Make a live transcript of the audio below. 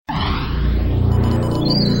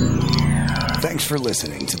Thanks for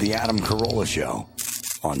listening to The Adam Carolla Show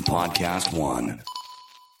on Podcast One.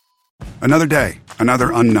 Another day,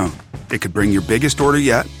 another unknown. It could bring your biggest order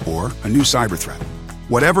yet or a new cyber threat.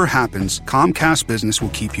 Whatever happens, Comcast Business will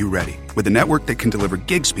keep you ready with a network that can deliver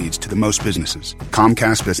gig speeds to the most businesses.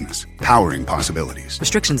 Comcast Business, powering possibilities.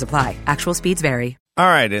 Restrictions apply. Actual speeds vary. All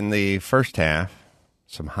right, in the first half,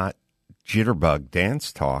 some hot jitterbug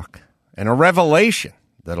dance talk and a revelation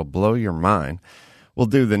that'll blow your mind. We'll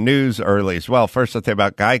do the news early as well. First, let's say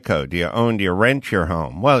about Geico. Do you own, do you rent your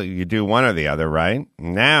home? Well, you do one or the other, right?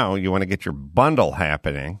 Now you want to get your bundle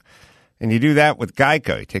happening. And you do that with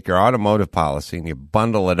Geico. You take your automotive policy and you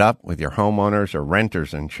bundle it up with your homeowners or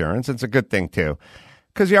renters insurance. It's a good thing, too,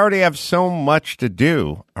 because you already have so much to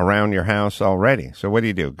do around your house already. So what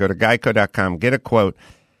do? Go to geico.com, get a quote,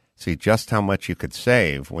 see just how much you could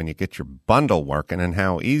save when you get your bundle working and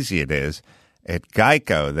how easy it is at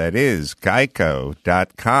Geico. That is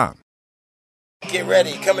geico.com. Get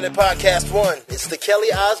ready, coming to Podcast One. It's the Kelly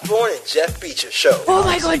Osbourne and Jeff Beecher Show. Oh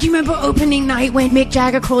my God, do you remember opening night when Mick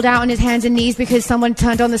Jagger crawled out on his hands and knees because someone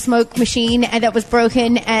turned on the smoke machine and that was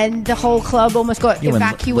broken and the whole club almost got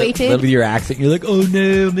evacuated? With your accent, you're like, oh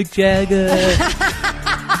no, Mick Jagger.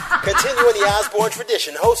 Continuing the Osbourne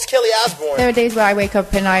tradition, host Kelly Osbourne. There are days where I wake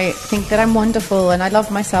up and I think that I'm wonderful and I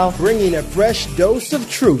love myself. Bringing a fresh dose of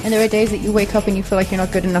truth. And there are days that you wake up and you feel like you're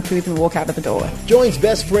not good enough to even walk out of the door. Joins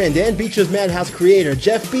best friend and Beecher's Madhouse creator,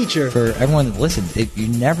 Jeff Beecher. For everyone that listens,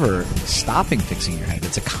 you're never stopping fixing your head.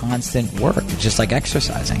 It's a constant work. It's just like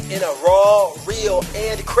exercising. In a raw, real,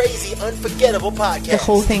 and crazy, unforgettable podcast. The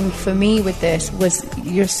whole thing for me with this was,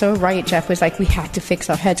 you're so right, Jeff, was like we had to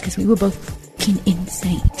fix our heads because we were both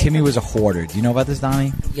insane. Timmy was a hoarder. Do you know about this,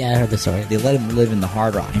 Donnie? Yeah, I heard the story. They let him live in the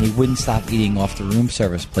Hard Rock, and he wouldn't stop eating off the room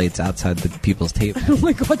service plates outside the people's table. Oh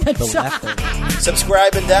my God, that's so...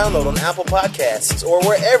 Subscribe and download on Apple Podcasts or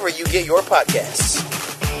wherever you get your podcasts.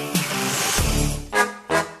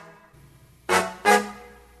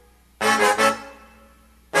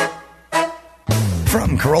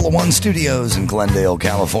 From Carolla One Studios in Glendale,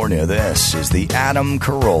 California, this is the Adam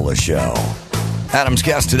Carolla Show. Adam's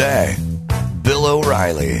guest today, Bill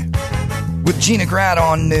O'Reilly, with Gina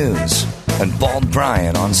on news and Bald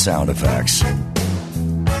Bryan on sound effects.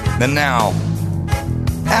 And now,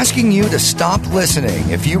 asking you to stop listening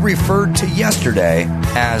if you referred to yesterday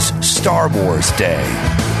as Star Wars Day.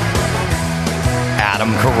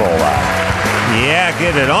 Adam Carolla. Yeah,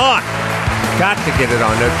 get it on. Got to get it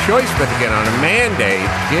on. No choice but to get on. A mandate.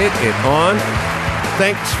 Get it on.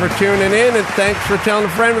 Thanks for tuning in, and thanks for telling a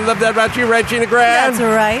friend we love that about you, right, Gina Grad? That's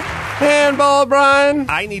right. And Bald Bryan.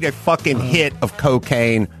 I need a fucking hit of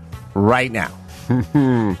cocaine right now.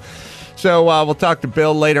 So we'll talk to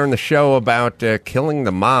Bill later in the show about killing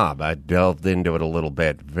the mob. I delved into it a little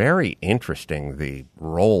bit. Very interesting, the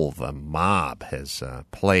role the mob has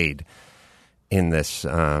played in this,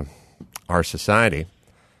 our society.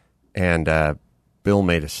 And Bill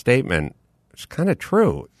made a statement. It's kind of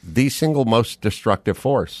true. The single most destructive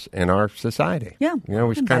force in our society. Yeah. You know,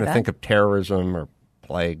 we kind of think of terrorism or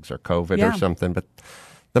plagues or COVID or something, but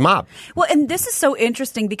the mob. Well, and this is so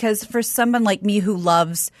interesting because for someone like me who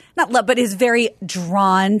loves, not love, but is very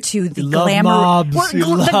drawn to the glamour,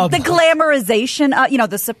 the glamorization,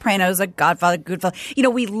 the Sopranos, The Godfather, Goodfellas. You know,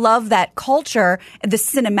 we love that culture, the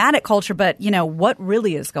cinematic culture, but, you know, what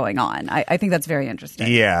really is going on? I think that's very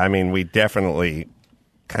interesting. Yeah, I mean, we definitely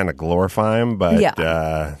kind of glorify them, but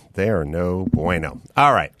they are no bueno.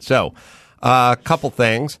 All right, so a couple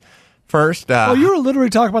things. First, you were literally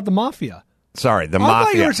talking about the mafia. Sorry, the I mafia.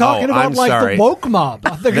 thought you were talking about sorry. the woke mob.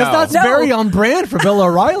 Because that's very on brand for Bill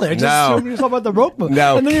O'Reilly. I just assumed you were talking about the woke mob.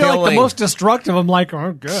 No, and then you're like the most destructive. I'm like,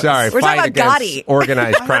 oh, good. Sorry, we're fight talking about against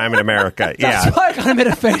organized crime in America. That's why I kind of made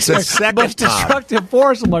a face. The like, second most destructive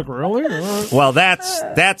force. I'm like, really? Well,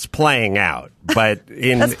 that's playing out. But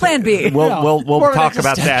that's Plan B. We'll talk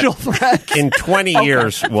about that threat. in 20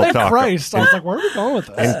 years. We'll Thank talk. Christ. I was like, where are we going with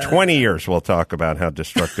this? In 20 years, we'll talk about how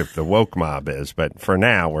destructive the woke mob is. But for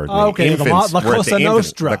now, we're the infants. La Cosa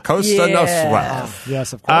Nostra. La Cosa Nostra.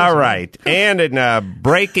 Yes, of course. All right. And in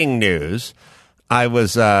breaking news, I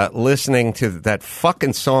was listening to that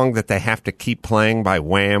fucking song that they have to keep playing by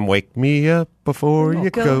Wham, Wake Me Up Before You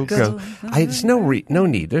Go. There's no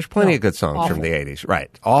need. There's plenty of good songs from the 80s. Right.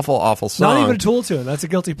 Awful song. Not even a Tool tune. That's a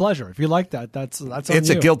guilty pleasure. If you like that, that's on It's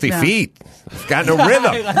you. a guilty feat. It's got no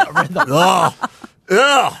rhythm.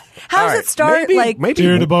 Ugh. How does it start? Maybe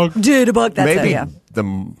Jitterbug.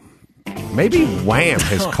 That's Maybe Wham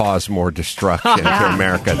has caused more destruction to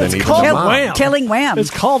America than even the mob. Wham. Killing Wham. It's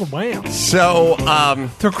called Wham. So,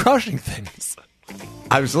 they're crushing things.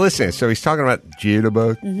 I was listening. So he's talking about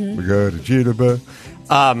jitterbug. We got a jitterbug.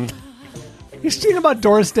 He's singing about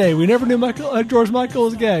Doris Day. We never knew George Michael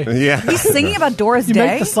was gay. Yeah. He's singing about Doris You Day?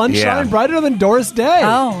 make the sun shine brighter than Doris Day.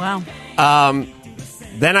 Oh, wow.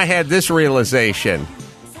 Then I had this realization.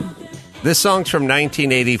 This song's from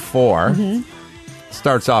 1984. Mm-hmm.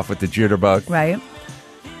 Starts off with the jitterbug. Right.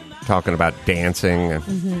 Talking about dancing.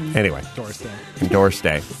 And, Anyway. Doris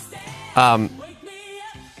Day.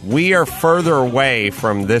 We are further away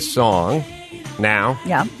from this song now.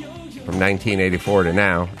 Yeah. From 1984 to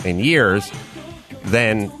now in years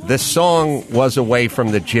than this song was away from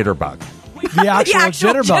the jitterbug. The actual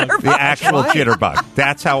jitterbug. The actual jitterbug.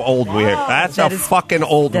 That's how old we are. That's how fucking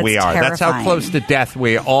old we are. Terrifying. That's how close to death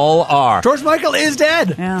we all are. George Michael is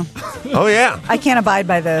dead. Yeah. Oh, yeah. I can't abide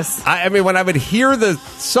by this. I mean, when I would hear the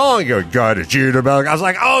song, go, God, a jitterbug, I was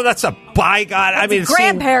like, oh, that's a bygone. I mean,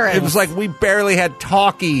 grandparents. It was like we barely had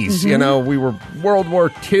talkies. You know, we were World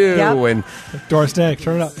War II. Yep. And Doris Day,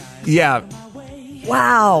 turn it up. yeah,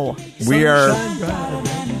 Wow. we are.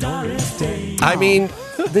 I mean,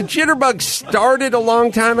 the jitterbug started a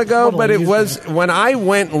long time ago, but it was when I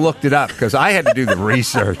went and looked it up because I had to do the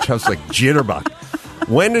research. I was like, jitterbug.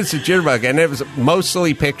 When is the jitterbug? And it was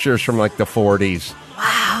mostly pictures from like the 40s.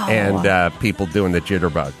 Wow. And people doing the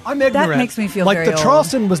jitterbug. I'm ignorant. That makes me feel like very the old.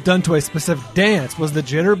 Charleston was done to a specific dance. Was the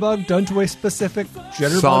jitterbug done to a specific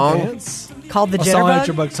jitterbug Song? dance? Called the A song, jitterbug?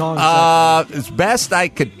 jitterbug song. As best I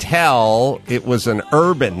could tell, it was an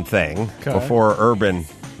urban thing before urban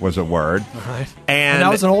was a word. Right. And that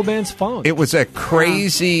was an old man's phone. it was a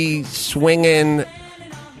crazy swinging.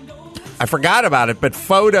 I forgot about it, but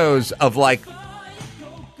photos of like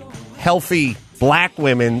healthy black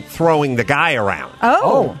women throwing the guy around.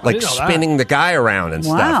 Oh. Like I didn't know that. spinning the guy around and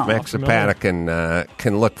Wow. stuff. Max Zapata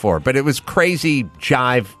can look for it. But it was crazy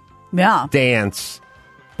jive Yeah. dance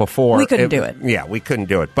before. We couldn't do it. Yeah, we couldn't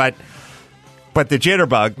do it. But the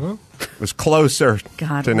jitterbug was closer to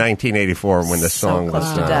 1984 when the So song close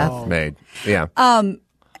was to death. made. Yeah.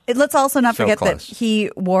 Let's also not So forget close. that he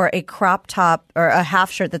wore a crop top or a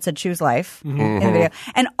half shirt that said "Choose Life" Mm-hmm. in the video.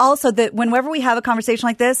 And also that whenever we have a conversation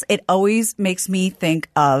like this, it always makes me think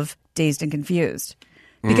of Dazed and Confused.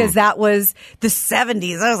 Because that was the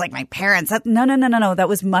 70s. That was like my parents. No. That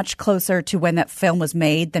was much closer to when that film was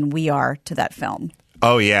made than we are to that film.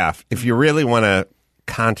 Oh, yeah. If you really want to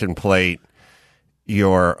contemplate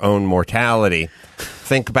your own mortality,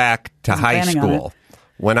 think back to high planning on school.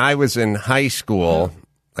 When I was in high school,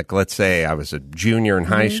 like let's say I was a junior in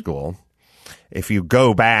high school, if you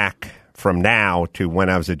go back from now to when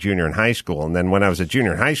I was a junior in high school, and then when I was a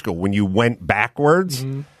junior in high school, when you went backwards,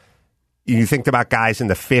 you think about guys in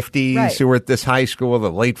the 50s who were at this high school, the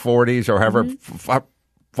late 40s or however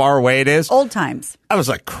far away it is. Old times. I was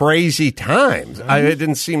like crazy times. It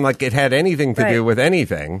didn't seem like it had anything to do with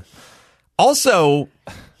anything. Also,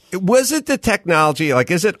 was it the technology? Like,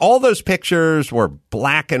 is it all those pictures were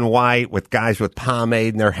black and white with guys with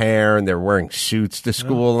pomade in their hair and they're wearing suits to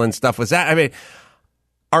school and stuff? Was that, I mean,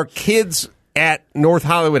 are kids at North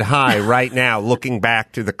Hollywood High right now looking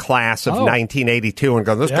back to the class of 1982 and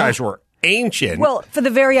going, those guys were ancient? Well, for the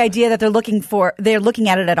very idea that they're looking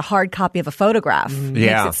at it at a hard copy of a photograph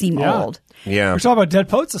makes it seem old. Yeah. We're talking about Dead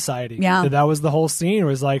Poet Society. Yeah. That was the whole scene. It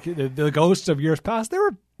was like the ghosts of years past. They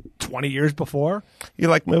were 20 years before. You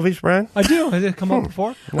like movies, Brian? I do. I did come up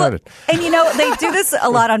before. Well, and they do this a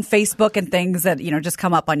lot on Facebook and things that, just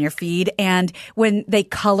come up on your feed. And when they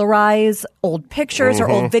colorize old pictures or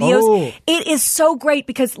old videos, it is so great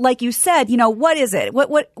because, like you said, what is it? Well,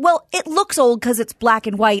 it looks old because it's black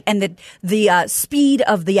and white and the speed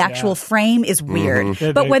of the actual frame is weird.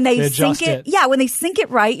 But when they sync it, when they sync it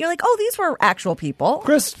right, you're like, oh, these were actual people.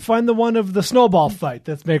 Chris, find the one of the snowball fight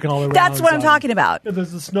that's making all the rounds. That's what I'm talking about.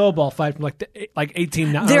 There's the snowball fight from like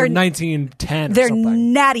 1910 They're or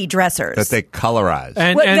something. natty dressers. That they colorize.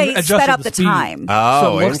 And they adjusted sped up the speed. time. Oh,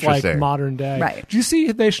 so it looks interesting. like modern day. Right. Do you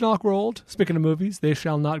see They Shall Not Grow Old? Speaking of movies, They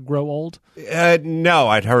Shall Not Grow Old. No,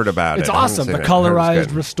 I'd heard about It's it. I haven't awesome. seen The it. I heard it's colorized,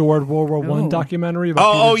 good. restored World War I documentary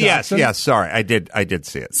about Oh, Peter yes, Jackson. Sorry, I did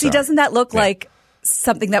see it. See, Sorry. doesn't that look like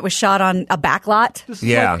something that was shot on a backlot? This is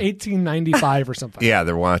like 1895 or something. Yeah,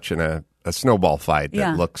 they're watching a snowball fight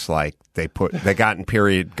that looks like they got in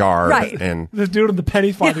period guard. Right. And The dude in the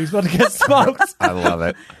penny fight who's about to get smoked. I love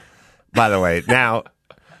it. By the way, now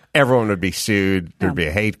everyone would be sued. There'd be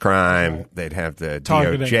a hate crime. They'd have the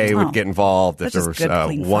Targeting. DOJ would get involved. If That's there just was good,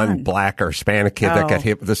 clean one fun. black or Hispanic kid that got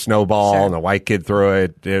hit with a snowball Sure. and a white kid threw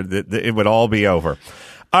it, it would all be over.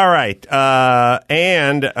 All right.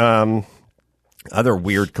 Other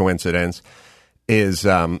weird coincidence is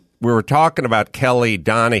we were talking about Kelly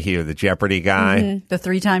Donahue, the Jeopardy guy. The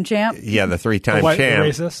 3-time champ? Yeah, the 3-time The champ.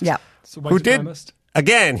 racist. Yeah. So white Who did, supremacist.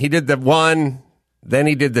 again, he did the 1, then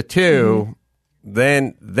he did the 2,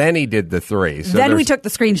 Then he did the 3. So then we took the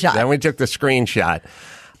screenshot.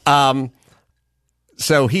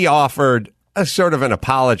 So he offered a sort of an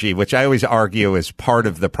apology, which I always argue is part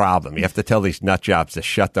of the problem. You have to tell these nut jobs to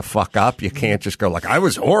shut the fuck up. You can't just go like, I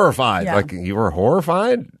was horrified. Yeah. Like, you were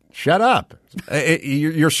horrified? Shut up.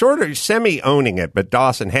 You're sort of semi-owning it, but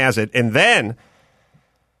Dawson has it. And then,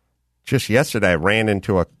 just yesterday, I ran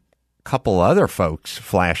into a couple other folks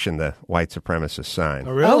flashing the white supremacist sign.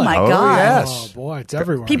 Oh, really? Oh, my God. Yes. Oh, boy, it's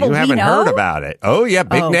everywhere. People you we haven't know? heard about it. Oh, yeah,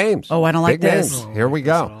 big names. Oh, I don't like big this. Names. Here we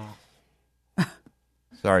go.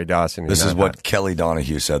 Sorry, Dawson. This is what Kelly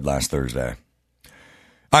Donahue said last Thursday.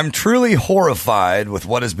 I'm truly horrified with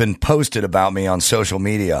what has been posted about me on social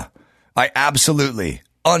media. I absolutely,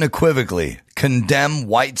 unequivocally condemn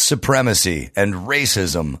white supremacy and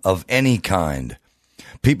racism of any kind.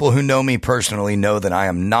 People who know me personally know that I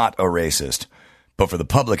am not a racist, but for the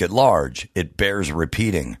public at large, it bears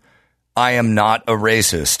repeating. I am not a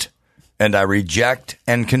racist, and I reject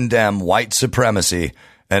and condemn white supremacy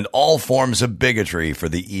and all forms of bigotry for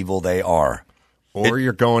the evil they are. Or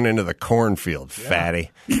you're going into the cornfield, fatty.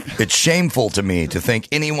 It's shameful to me to think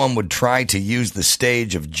anyone would try to use the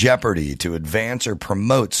stage of Jeopardy to advance or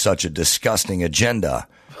promote such a disgusting agenda.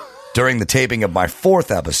 During the taping of my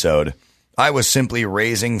 4th episode, I was simply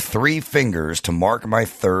raising 3 fingers to mark my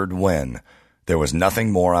 3rd win. There was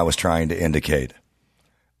nothing more I was trying to indicate.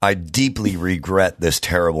 I deeply regret this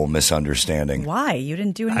terrible misunderstanding. Why? You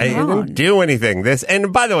didn't do anything wrong. I didn't do anything.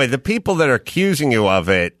 And by the way, the people that are accusing you of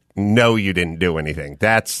it know you didn't do anything.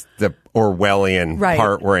 That's the Orwellian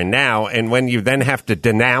part we're in now. And when you then have to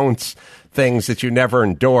denounce things that you never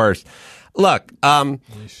endorsed. Look,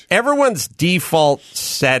 everyone's default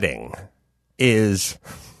setting is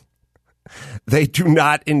they do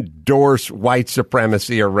not endorse white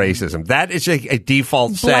supremacy or racism. That is a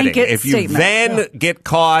default setting. If you then get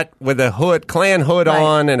caught with a Klan hood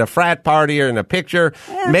on in a frat party or in a picture,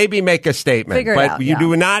 maybe make a statement. But you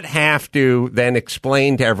do not have to then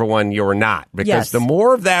explain to everyone you're not. Because the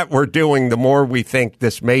more of that we're doing, the more we think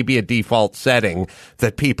this may be a default setting,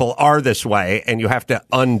 that people are this way, and you have to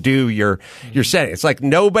undo your setting. It's like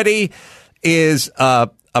nobody is a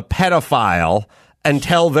pedophile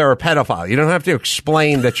until they're a pedophile. You don't have to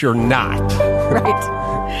explain that you're not.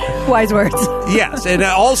 Right. Wise words. Yes, and it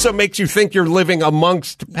also makes you think you're living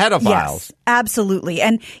amongst pedophiles. Yes, absolutely.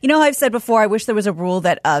 And, I've said before, I wish there was a rule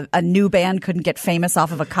that a new band couldn't get famous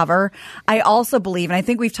off of a cover. I also believe, and I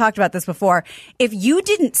think we've talked about this before, if you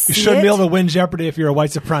didn't see it... You shouldn't be able to win Jeopardy if you're a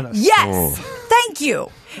white supremacist. Yes! Thank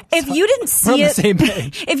you. If you didn't see it,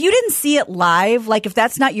 if you didn't see it live, like if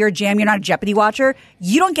that's not your jam, you're not a Jeopardy watcher,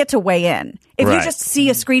 you don't get to weigh in. If you just see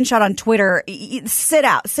a screenshot on Twitter, sit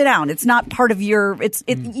down. It's not part of your.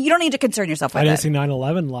 You don't need to concern yourself with it. I didn't see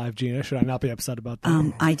 9/11 live, Gina. Should I not be upset about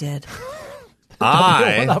that? I did.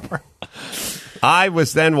 I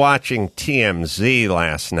was then watching TMZ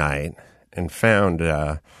last night and found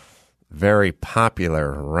a very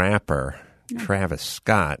popular rapper, Travis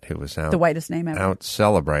Scott, who was out, the whitest name ever, out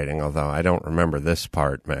celebrating, although I don't remember this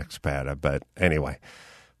part, Max Pata. But anyway,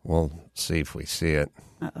 we'll see if we see it.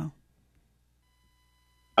 Uh-oh.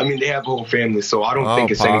 I mean, they have a whole family, so I don't think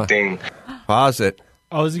it's anything. Pause it.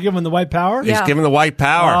 Oh, is he giving the white power? He's giving the white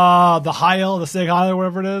power. The Heil, the Sig Heil,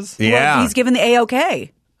 whatever it is. Yeah. Well, he's giving the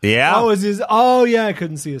AOK. Yeah. Oh, yeah, I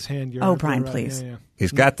couldn't see his hand. Brian, please. Yeah.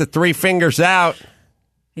 He's got the 3 fingers out.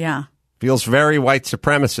 Yeah. Feels very white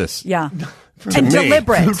supremacist. Yeah. And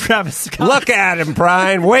deliberate. Travis Scott. Look at him,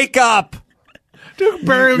 Brian. Wake up. Dude,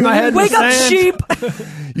 bury my head Wake in the up, sand. sheep.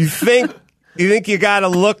 You think you got to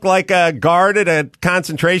look like a guard at a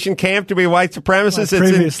concentration camp to be white supremacist? I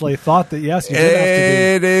previously thought that, yes, you did have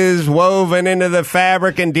to It is woven into the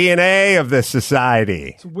fabric and DNA of this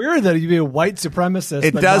society. It's weird that you'd be a white supremacist,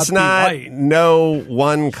 It but does not be white. know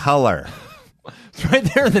one color. It's right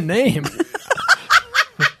there in the name.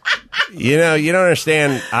 You don't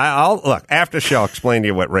understand. I'll look after the show. I'll explain to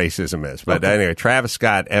you what racism is. But anyway, Travis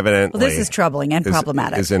Scott evidently Well, this is troubling and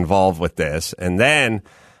problematic. Is involved with this, and then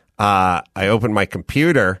I opened my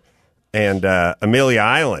computer, and Amelia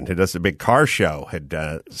Island, who does the big car show, had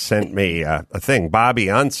sent me a thing. Bobby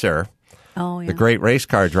Unser, the great race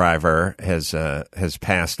car driver, has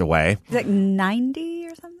passed away. Is it 90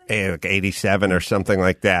 or something? Like 87 or something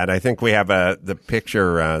like that. I think we have the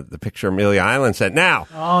picture Amelia Island sent. Now,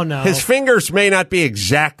 his fingers may not be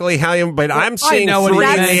exactly how you, but I'm seeing 3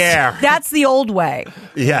 in the air. That's the old way.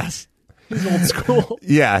 Yes. He's old school.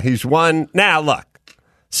 Yeah, he's one. Now, look,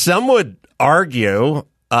 some would argue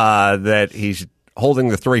that he's holding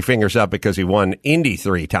the three fingers up because he won Indy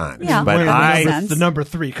 3 times. Yeah. But the number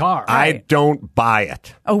 3 car. I don't buy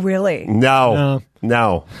it. Oh, really? No.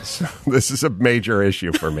 So this is a major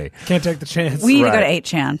issue for me. Can't take the chance. We need to go to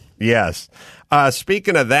 8chan. Yes.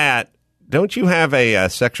 Speaking of that, don't you have a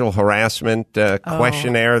sexual harassment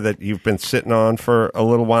questionnaire that you've been sitting on for a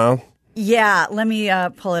little while? Yeah, let me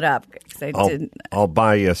pull it up. I'll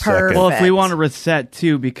buy you a second. Well, if we want to reset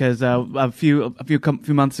too, because a few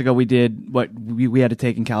months ago we did what we had to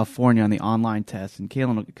take in California on the online test, and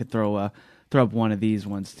Caitlyn could throw up one of these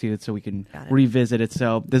ones too, so we can revisit it.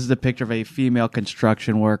 So this is a picture of a female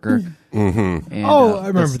construction worker. Mm-hmm. And, I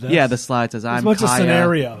remember this. Yeah, the slide says, "I'm a bunch Kaya. of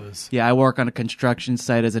scenarios. Yeah, I work on a construction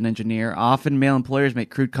site as an engineer. Often, male employers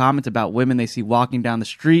make crude comments about women they see walking down the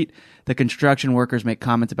street. The construction workers make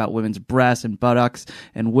comments about women's breasts and buttocks,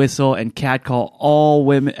 and whistle and catcall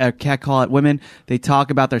at women. They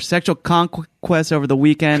talk about their sexual conquests over the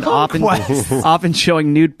weekend, often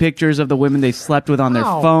showing nude pictures of the women they slept with on their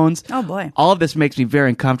phones. Oh boy! All of this makes me very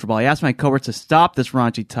uncomfortable. I asked my coworkers to stop this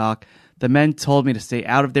raunchy talk. The men told me to stay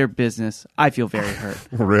out of their business. I feel very hurt."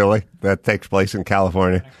 Really? That takes place in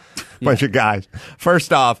California? Bunch of guys.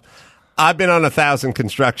 First off, I've been on 1,000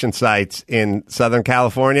 construction sites in Southern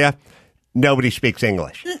California. Nobody speaks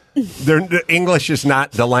English. English is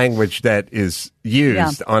not the language that is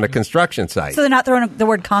used on a construction site. So they're not throwing the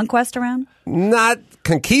word conquest around? Not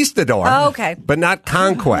conquistador. Oh, okay. But not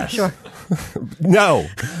conquest. Sure. No,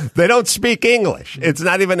 they don't speak English. It's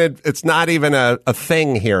not even a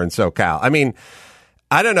thing here in SoCal. I mean,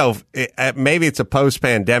 I don't know. Maybe it's a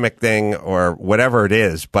post-pandemic thing or whatever it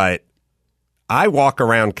is, but I walk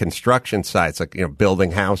around construction sites, like,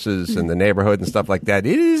 building houses in the neighborhood and stuff like that.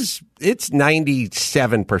 It's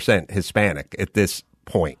 97% Hispanic at this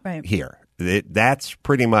point here. That's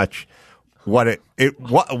pretty much what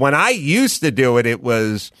when I used to do it, it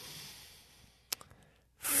was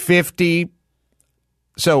 50.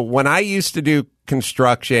 So when I used to do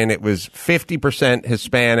construction, it was 50%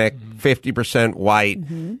 Hispanic, 50% white,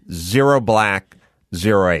 0 black,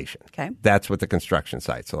 0 Asian. Okay. That's what the construction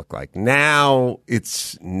sites look like. Now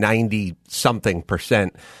it's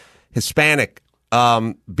 90-something% Hispanic,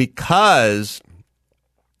 because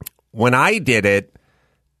when I did it,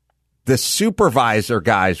 the supervisor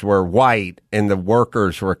guys were white and the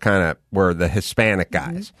workers were the Hispanic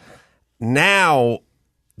guys. Now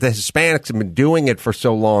the Hispanics have been doing it for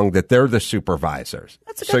so long that they're the supervisors.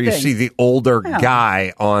 That's a good so you thing. see the older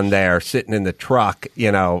guy on there sitting in the truck,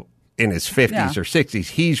 in his 50s or 60s.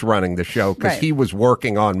 He's running the show because he was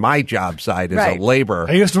working on my job site as a laborer.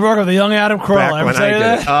 I used to work with the young Adam Carolla. Back when I did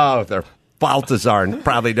it. Oh, they're Baltazar, and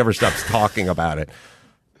probably never stops talking about it.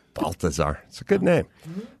 Baltazar. It's a good name.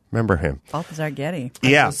 Remember him. Baltazar Getty.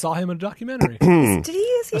 Yeah. I saw him in a documentary. Is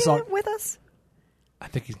he with us? I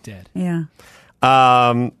think he's dead. Yeah.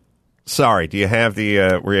 Sorry, do you have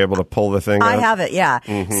were you able to pull the thing I up? have it, yeah.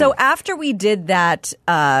 Mm-hmm. So after we did that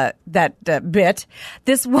bit,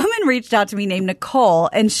 this woman reached out to me named Nicole,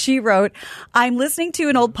 and she wrote, "I'm listening to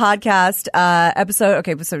an old podcast episode."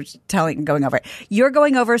 Okay, so going over it. You're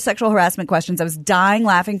going over sexual harassment questions. I was dying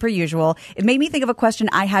laughing per usual. It made me think of a question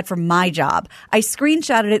I had for my job. I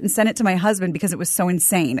screenshotted it and sent it to my husband because it was so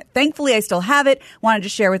insane. Thankfully, I still have it. Wanted to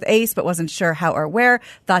share with Ace, but wasn't sure how or where.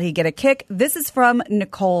 Thought he'd get a kick. This is from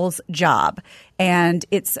Nicole's job, and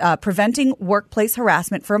it's preventing workplace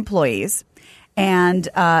harassment for employees. And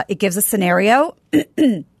it gives a scenario,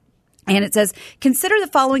 and it says, consider the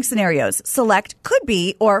following scenarios. Select could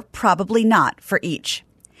be or probably not for each.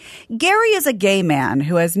 Gary is a gay man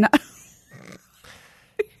who has not...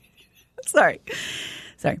 Sorry.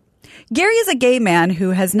 Gary is a gay man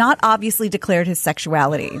who has not obviously declared his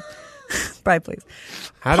sexuality. Brian, please.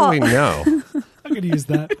 How do we know? I could use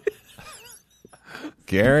that.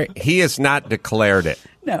 Gary, he has not declared it.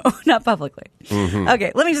 No, not publicly. Mm-hmm.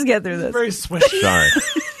 Okay, let me just get through this. Very swishy. Sorry.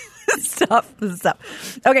 Stop.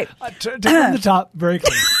 Okay. Turn the top very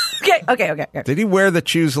clean. Okay. Did he wear the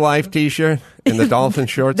Choose Life T-shirt and the dolphin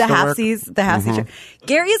shorts? The halfsies shirt.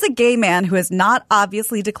 Gary is a gay man who has not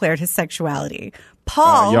obviously declared his sexuality.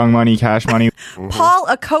 Paul, Young Money, Cash Money. Paul,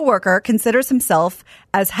 a coworker, considers himself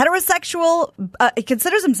as heterosexual.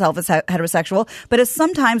 But has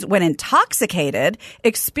sometimes, when intoxicated,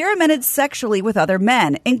 experimented sexually with other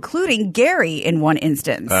men, including Gary in one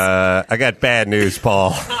instance. I got bad news,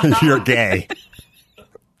 Paul. You're gay.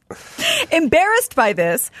 Embarrassed by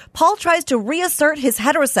this, Paul tries to reassert his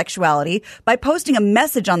heterosexuality by posting a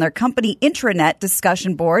message on their company intranet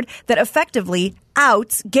discussion board that effectively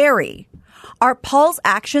outs Gary. Are Paul's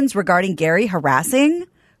actions regarding Gary harassing?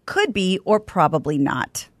 Could be or probably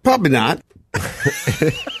not. Probably not.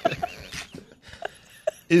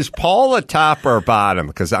 Is Paul a top or a bottom?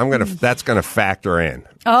 Because that's gonna factor in.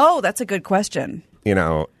 Oh, that's a good question. You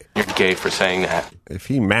know, You're gay for saying that. if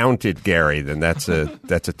he mounted Gary, then that's a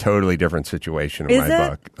totally different situation in my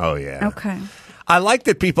book. Oh yeah. Okay. I like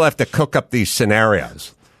that people have to cook up these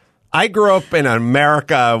scenarios. I grew up in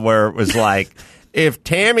America where it was like, if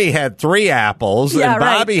Tammy had 3 apples and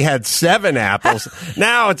Bobby had 7 apples,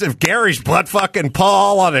 now it's if Gary's butt fucking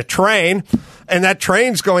Paul on a train, and that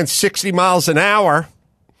train's going 60 miles an hour,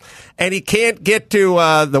 and he can't get to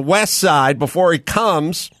the west side before he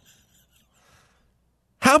comes,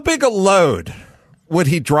 how big a load would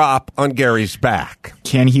he drop on Gary's back?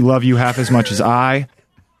 Can he love you half as much as I?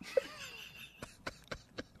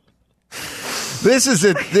 This is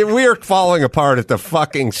it. We're falling apart at the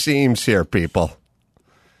fucking seams here, people.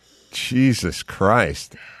 Jesus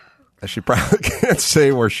Christ. She probably can't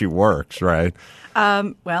say where she works, right?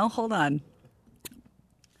 Well, hold on.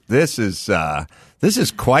 This is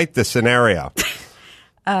quite the scenario.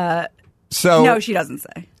 No, she doesn't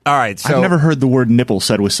say. All right. So I've never heard the word nipple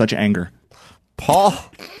said with such anger. Paul.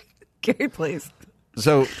 Gary, please.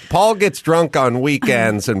 So Paul gets drunk on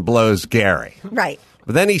weekends and blows Gary. Right.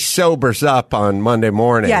 But then he sobers up on Monday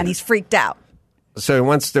morning. Yeah, and he's freaked out. So he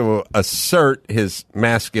wants to assert his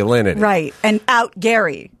masculinity. Right. And out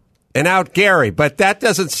Gary. But that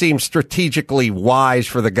doesn't seem strategically wise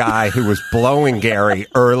for the guy who was blowing Gary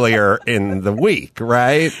earlier in the week,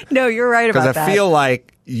 right? No, you're right about that. Because I feel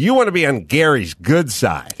like you want to be on Gary's good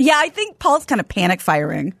side. Yeah, I think Paul's kind of panic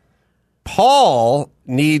firing. Paul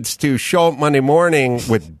needs to show up Monday morning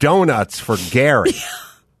with donuts for Gary.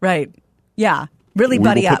 Right. Yeah. Really We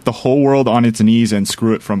buddy will up. put the whole world on its knees and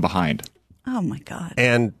screw it from behind. Oh, my God.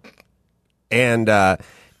 And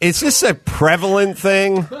is this a prevalent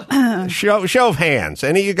thing? Show of hands.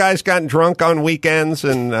 Any of you guys gotten drunk on weekends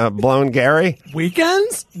and blown Gary?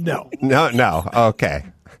 Weekends? No. No. Okay.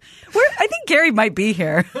 I think Gary might be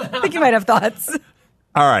here. I think he might have thoughts.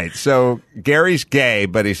 All right. So Gary's gay,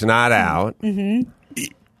 but he's not out. Mm-hmm.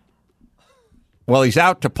 Well, he's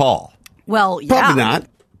out to Paul. Well, yeah. Probably not.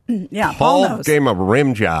 Yeah, Paul knows. gave him a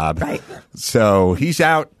rim job. Right. So he's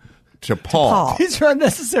out to Paul. These are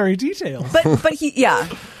unnecessary details. But he, yeah.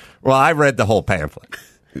 Well, I read the whole pamphlet.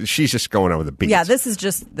 She's just going over the beats. Yeah, this is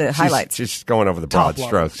just the highlights. She's just going over the broad Top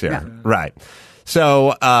strokes here. Yeah. Right.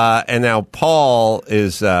 So, and now Paul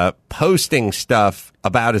is posting stuff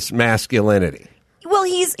about his masculinity. Well,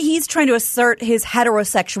 he's trying to assert his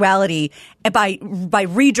heterosexuality by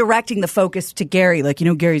redirecting the focus to Gary. Like,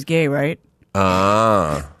 Gary's gay, right?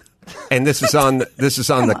 And this is on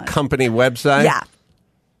the company website? Yeah.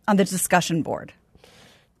 On the discussion board.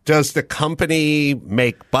 Does the company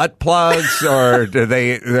make butt plugs, or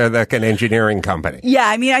they're like an engineering company? Yeah,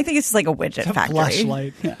 I mean, I think it's like a widget factory.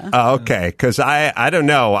 Flashlight. Yeah. Oh, okay, because I don't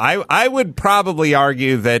know. I would probably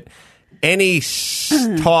argue that any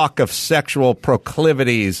talk of sexual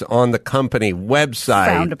proclivities on the company website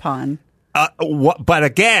Frowned upon. But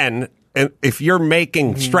again, if you're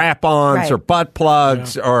making strap-ons Right. or butt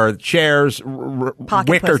plugs or chairs, wicker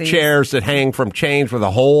pussies. chairs that hang from chains with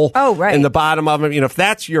a hole right. in the bottom of them, if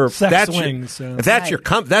that's your swings, if that's Right.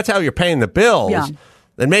 your that's how you're paying the bills, Yeah.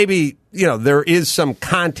 then maybe there is some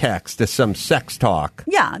context to some sex talk.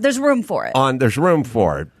 Yeah, there's room for it. There's room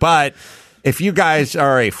for it, but if you guys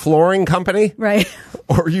are a flooring company, Right.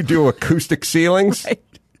 or you do acoustic ceilings, Right.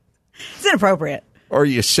 It's inappropriate. or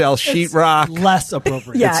you sell sheetrock, Less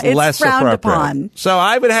appropriate. Yeah, it's less frowned appropriate. upon. So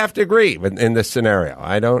I would have to agree in this scenario.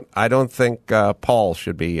 I don't think Paul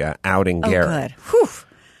should be outing Gary. Oh, good. Whew.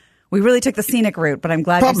 We really took the scenic route, but I'm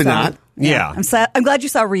glad Probably you saw. not. Yeah. I'm glad you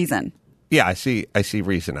saw reason. Yeah, I see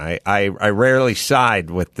reason. I rarely side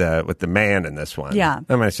with the man in this one. Yeah. I'm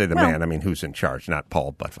going to say the man. I mean, who's in charge? Not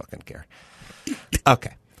Paul, but fucking Gary.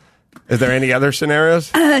 Okay. Is there any other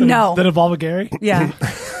scenarios? No. That involve a Gary? Yeah.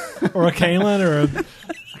 Or a Caitlyn or a...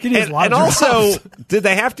 And also, did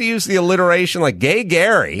they have to use the alliteration like Gay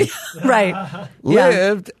Gary Right.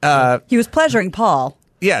 lived? He was pleasuring Paul.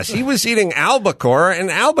 Yes, he was eating albacore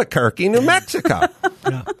in Albuquerque, New Mexico.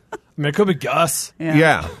 I mean, it could be Gus.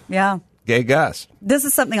 Yeah. Yeah. Gay Gus. This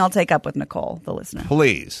is something I'll take up with Nicole, the listener.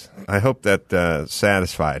 Please. I hope that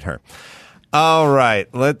satisfied her. All right.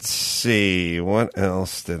 Let's see. What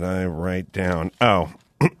else did I write down? Oh,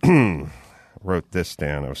 wrote this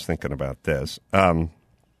down. I was thinking about this.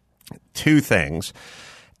 2 things.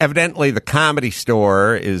 Evidently, the Comedy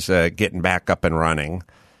Store is getting back up and running.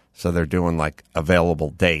 So they're doing like available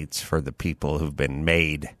dates for the people who've been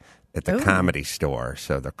made at the Comedy Store.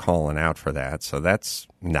 So they're calling out for that. So that's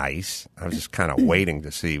nice. I was just kind of waiting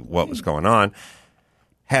to see what was going on.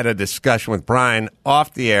 Had a discussion with Bryan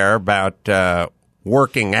off the air about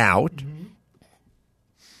working out.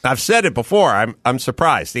 I've said it before. I'm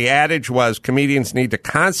surprised. The adage was comedians need to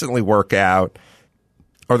constantly work out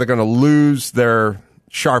or they're going to lose their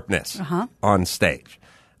sharpness on stage.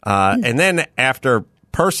 And then after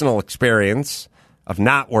personal experience of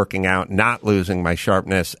not working out, not losing my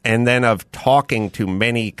sharpness, and then of talking to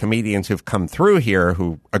many comedians who've come through here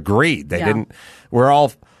who agreed. They didn't. We're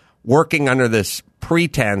all working under this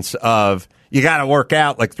pretense of you got to work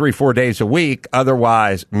out like 3-4 days a week,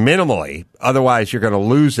 otherwise minimally, otherwise you're going to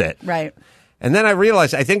lose it. Right. And then I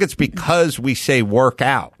realized I think it's because we say work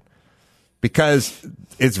out. Because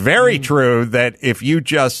it's very true that if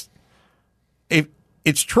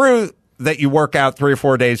it's true that you work out 3 or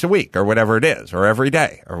 4 days a week or whatever it is, or every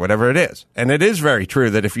day or whatever it is. And it is very true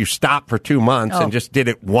that if you stop for 2 months and just did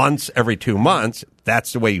it once every 2 months,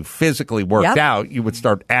 that's the way you physically worked out, you would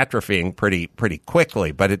start atrophying pretty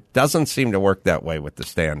quickly. But it doesn't seem to work that way with the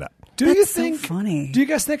stand-up. Do you think? So funny. Do you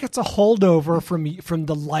guys think it's a holdover from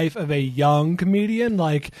the life of a young comedian?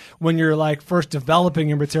 Like when you're like first developing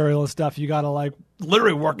your material and stuff, you got to like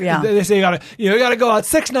literally work. Yeah. They say you got to go out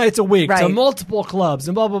 6 nights a week to multiple clubs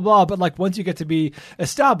and blah blah blah. But like once you get to be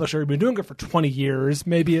established or you've been doing it for 20 years,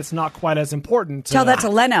 maybe it's not quite as important. Tell that to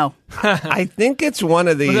Leno. I think it's one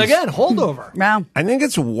of these. But again, holdover. Wow. I think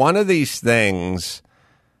it's one of these things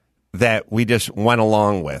that we just went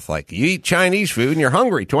along with. Like, you eat Chinese food and you're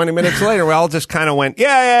hungry. 20 minutes later, we all just kind of went,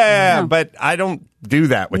 yeah. No. But I don't do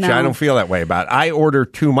that, which I don't feel that way about. I order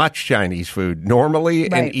too much Chinese food normally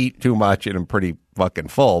and eat too much, and I'm pretty fucking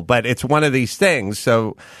full. But it's one of these things.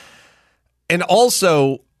 So, and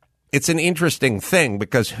also, it's an interesting thing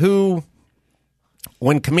because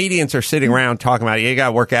when comedians are sitting around talking about, you got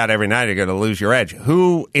to work out every night, you're going to lose your edge,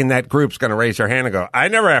 who in that group's going to raise their hand and go, I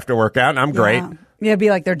never have to work out and I'm great? Yeah, it'd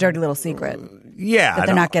be like their dirty little secret. That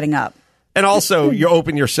they're not getting up. And also, you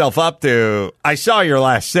open yourself up to, I saw your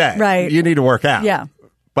last set. Right. You need to work out. Yeah.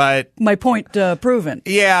 But my point proven.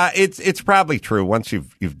 Yeah, it's probably true. Once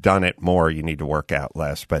you've done it more, you need to work out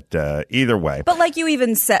less. But either way. But like you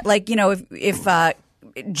even said, like, you know, if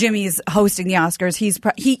Jimmy's hosting the Oscars,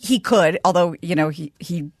 he could, although, you know, he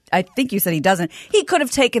I think you said he doesn't. He could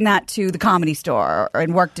have taken that to the Comedy Store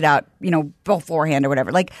and worked it out, you know, beforehand or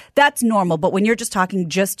whatever. Like, that's normal. But when you're just talking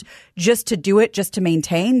just to do it, just to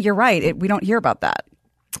maintain, you're right. We don't hear about that.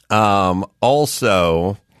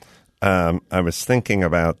 Also, I was thinking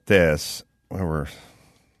about this. We were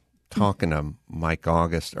talking to Mike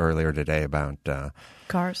August earlier today about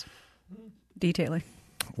cars detailing.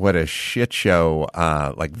 What a shit show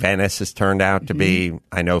like Venice has turned out to be.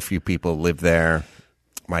 I know a few people live there.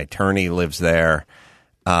 My attorney lives there.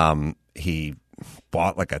 He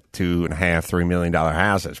bought like a $2.5-3 million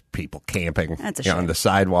house. There's people camping on the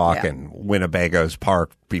sidewalk and Winnebago's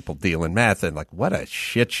Park, people dealing meth, and like, what a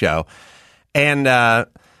shit show. And then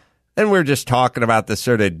we were just talking about this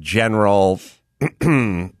sort of general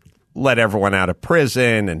let everyone out of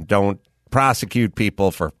prison and don't prosecute people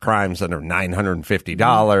for crimes under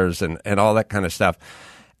 $950 and all that kind of stuff.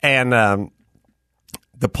 And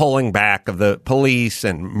the pulling back of the police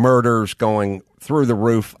and murders going through the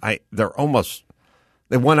roof. They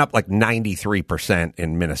went up like 93%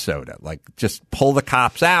 in Minnesota. Like, just pull the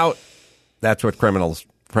cops out. That's what criminals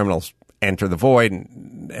enter the void,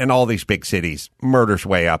 and all these big cities, murders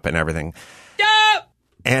way up and everything. Yeah!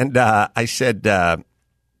 And I said,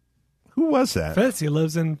 who was that? Fitz, he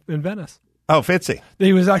lives in Venice. Oh, Fitzy.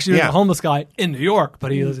 He was actually a homeless guy in New York,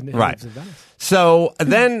 but he lives in Venice. So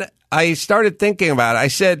then I started thinking about it. I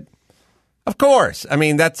said, of course. I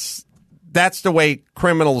mean, that's the way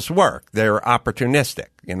criminals work. They're opportunistic.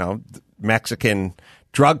 You know, Mexican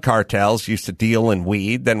drug cartels used to deal in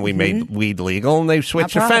weed. Then we made weed legal, and they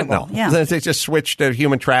switched to fentanyl. Yeah. They just switched to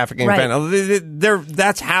human trafficking. Right. Fentanyl.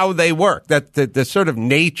 That's how they work. That the sort of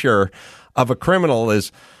nature of a criminal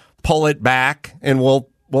is pull it back, and we'll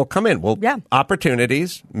come in.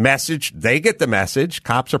 Opportunities, message. They get the message.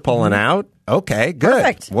 Cops are pulling out. Okay, good.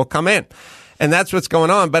 Perfect. We'll come in. And that's what's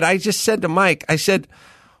going on. But I just said to Mike, I said,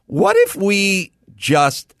 what if we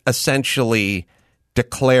just essentially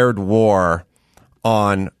declared war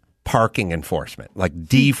on parking enforcement, like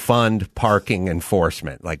defund parking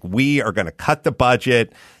enforcement? Like, we are going to cut the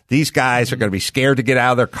budget. These guys are going to be scared to get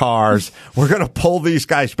out of their cars. We're going to pull these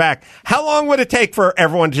guys back. How long would it take for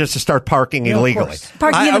everyone just to start parking illegally?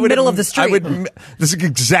 Parking in the middle of the street. This is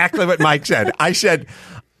exactly what Mike said. I said,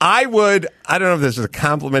 I don't know if this is a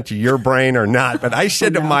compliment to your brain or not, but I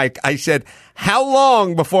said to Mike, I said, how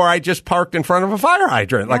long before I just parked in front of a fire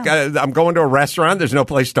hydrant? Yeah. Like, I'm going to a restaurant. There's no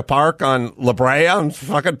place to park on La Brea. I'm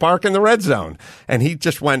fucking park in the red zone. And he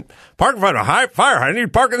just went, park in front of a fire hydrant. You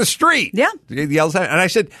park in the street. Yeah. He yells at me. And I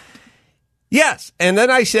said, yes. And then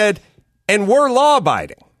I said, and we're law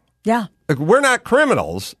abiding. Yeah. Like, we're not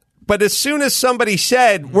criminals. But as soon as somebody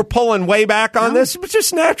said, we're pulling way back on this, we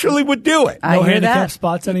just naturally would do it. No handicap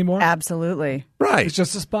spots anymore? Absolutely. Right. It's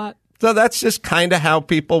just a spot. So that's just kind of how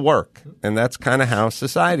people work. And that's kind of how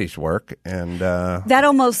societies work. And that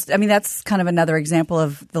almost, I mean, that's kind of another example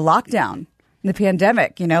of the lockdown, the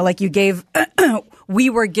pandemic. You know, like you gave, we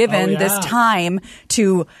were given this time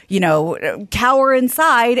to, you know, cower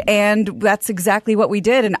inside. And that's exactly what we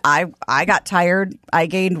did. And I got tired. I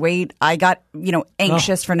gained weight. I got, you know,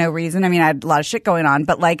 anxious for no reason. I mean, I had a lot of shit going on.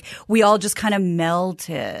 But like, we all just kind of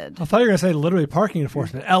melted. I thought you were going to say literally parking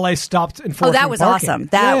enforcement. LA stopped enforcing Oh, that was parking. awesome.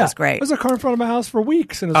 That was great. There was a car in front of my house for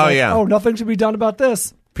weeks. And it was nothing should be done about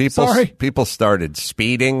this. People started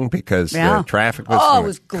speeding because the traffic was... Oh, it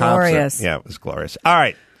was glorious. Yeah, it was glorious. All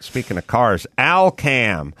right. Speaking of cars,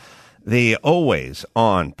 Alcam, the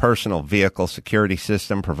always-on personal vehicle security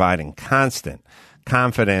system providing constant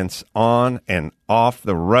confidence on and off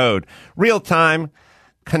the road, real-time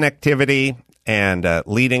connectivity, and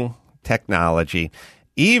leading technology.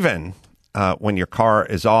 Even when your car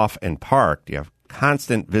is off and parked, you have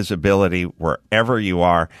constant visibility wherever you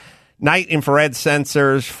are. Night infrared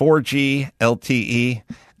sensors, 4G, LTE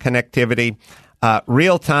connectivity,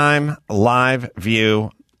 real-time live view,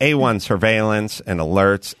 A1 surveillance and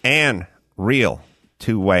alerts, and real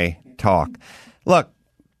two-way talk. Look,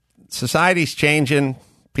 society's changing.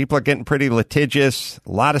 People are getting pretty litigious.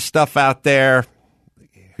 A lot of stuff out there.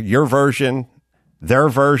 Your version, their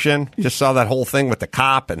version. Just saw that whole thing with the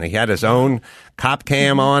cop, and he had his own cop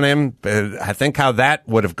cam on him. I think how that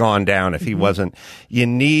would have gone down if he wasn't. You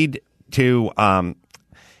need to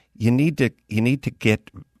get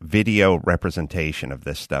video representation of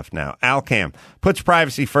this stuff now. Alcam puts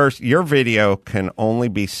privacy first. Your video can only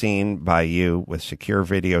be seen by you with secure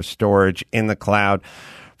video storage in the cloud.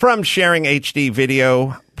 From sharing HD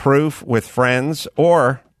video proof with friends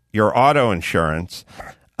or your auto insurer,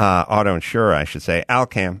 I should say,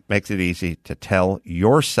 Alcam makes it easy to tell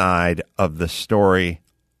your side of the story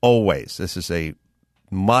always. This is a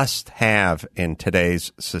must-have in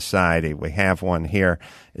today's society. We have one here.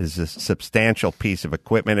 It is a substantial piece of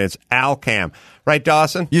equipment. It's Alcam. Right,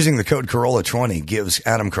 Dawson? Using the code Carolla20 gives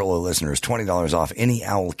Adam Carolla listeners $20 off any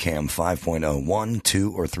Owlcam 5.0, 1,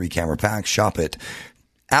 2, or 3 camera pack. Shop at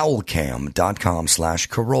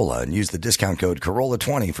owlcam.com/Carolla and use the discount code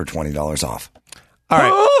Carolla20 for $20 off. All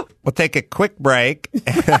right. We'll take a quick break.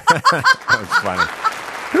 That was funny.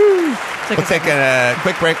 We'll take a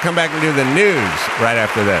quick break, come back and do the news right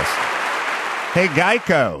after this. Hey,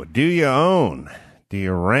 Geico, do you own? Do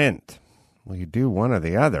you rent? Well, you do one or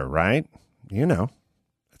the other, right? You know,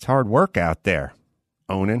 it's hard work out there.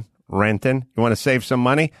 Owning, renting. You want to save some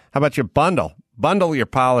money? How about you bundle? Bundle your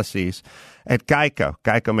policies at Geico.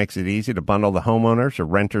 Geico makes it easy to bundle the homeowners or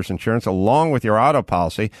renters insurance along with your auto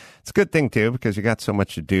policy. It's a good thing, too, because you got so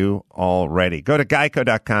much to do already. Go to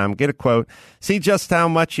geico.com, get a quote, see just how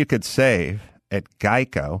much you could save at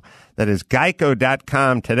Geico. That is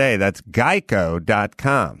geico.com today. That's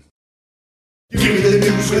geico.com. Give me the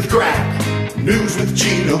news with Grad. News with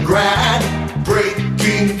Gina Grad.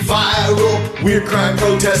 Breaking, viral, weird crime,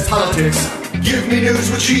 protest, politics. Give me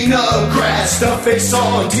news with Gina Grad. Stuff they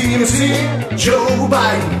saw on TMZ. Joe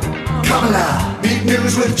Biden, Kamala. Meet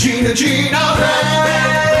news with Gina Grad.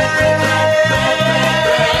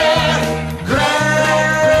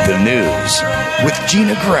 The news with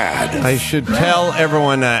Gina Grad. I should tell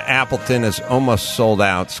everyone Appleton is almost sold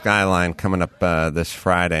out. Skyline coming up this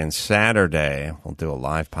Friday and Saturday. We'll do a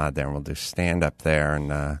live pod there, and we'll do stand-up there.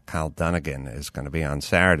 And Kyle Dunnigan is going to be on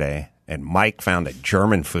Saturday. And Mike found a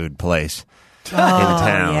German food place in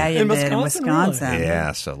town. Yeah, in Wisconsin. Really?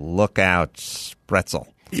 Yeah, so look out, Spretzel.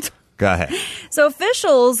 Go ahead. So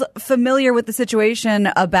officials familiar with the situation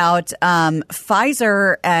about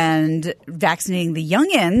Pfizer and vaccinating the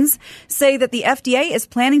youngins say that the FDA is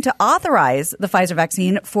planning to authorize the Pfizer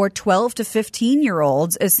vaccine for 12 to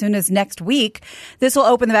 15-year-olds as soon as next week. This will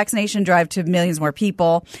open the vaccination drive to millions more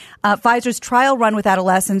people. Pfizer's trial run with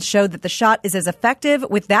adolescents showed that the shot is as effective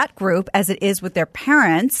with that group as it is with their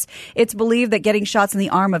parents. It's believed that getting shots in the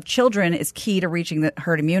arm of children is key to reaching the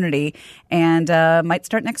herd immunity and might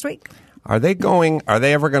start next week. Are they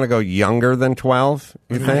ever going to go younger than 12,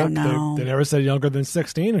 you think? I don't know. They never said younger than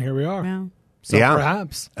 16, and here we are. Yeah. So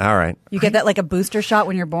perhaps. All right. You get that like a booster shot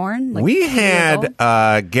when you're born? Like we had,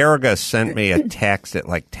 Garriga sent me a text at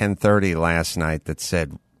like 10:30 last night that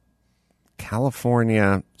said,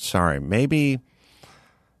 California, maybe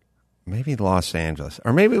Los Angeles,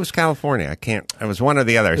 or maybe it was California. It was one or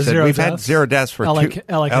the other. I said, we've had 0 deaths for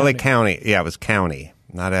LA County. Yeah, it was county.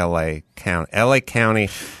 Not L.A. County. L.A. County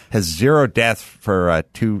has 0 deaths for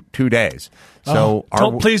 2 days. So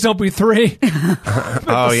please don't be 3.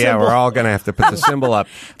 Oh yeah, we're all going to have to put the symbol up.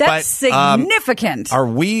 That's significant. Are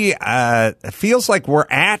we? It feels like we're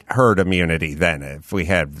at herd immunity then. If we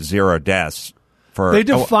have 0 deaths. They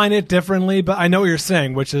define it differently, but I know what you're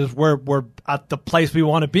saying, which is we're at the place we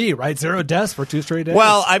want to be, right? 0 deaths for 2 straight days.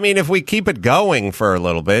 Well, I mean, if we keep it going for a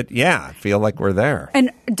little bit, yeah, I feel like we're there.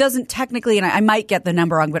 And doesn't technically, and I might get the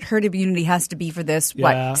number wrong, but herd immunity has to be for this,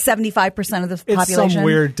 75% of the population? It's some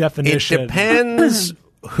weird definition. It depends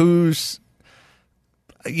who's,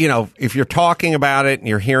 if you're talking about it and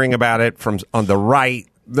you're hearing about it from on the right,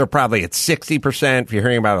 they're probably at 60%. If you're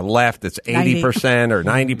hearing about it left, it's 80% or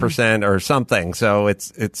 90% or something. So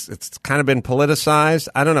it's kind of been politicized.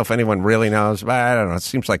 I don't know if anyone really knows, but I don't know. It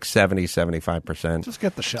seems like 70-75%. Just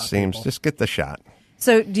get the shot. Just get the shot.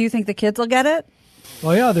 So do you think the kids will get it?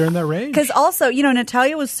 Well, yeah, they're in that range. Because also,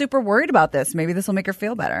 Natalia was super worried about this. Maybe this will make her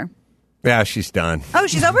feel better. Yeah, she's done. Oh,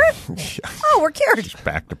 she's over it? Oh, we're cured. She's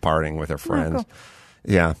back to partying with her friends. Oh, cool.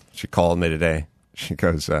 Yeah, she called me today. She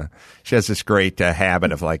goes, she has this great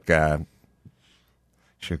habit of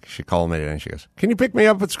she called me today and she goes, "Can you pick me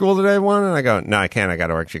up at school today, one?" And I go, "No, I can't. I got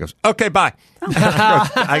to work." She goes, "Okay, bye."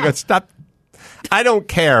 I go, "Stop. I don't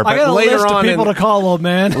care." But I got a later list of people to call, old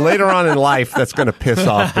man. Later on in life, that's going to piss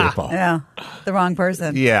off people. Yeah, the wrong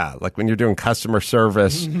person. Yeah, like when you're doing customer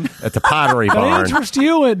service at the Pottery Barn. I interest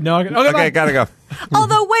you in okay, gotta go.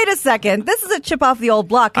 Although, wait a second, this is a chip off the old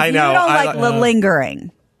block. I know. You don't like the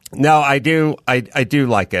lingering. No, I do. I do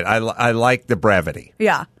like it. I like the brevity.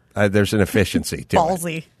 Yeah. There's an efficiency to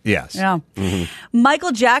Ballsy. it. Yes. Yeah. Mm-hmm.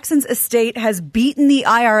 Michael Jackson's estate has beaten the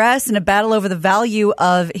IRS in a battle over the value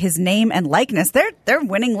of his name and likeness. They're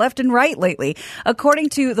winning left and right lately. According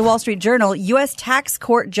to the Wall Street Journal, U.S. tax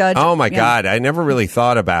court judge. Oh, my God. I never really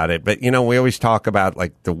thought about it. But, we always talk about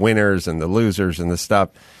like the winners and the losers and the stuff.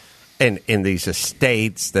 And in these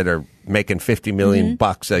estates that are making $50 million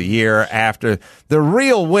bucks a year after the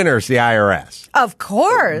real winners, the IRS. Of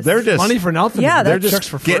course. They're just money for nothing. Yeah, they're just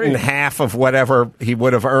for getting half of whatever he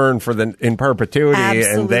would have earned in perpetuity.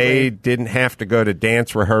 Absolutely. And they didn't have to go to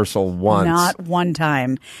dance rehearsal once. Not one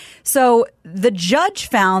time. So the judge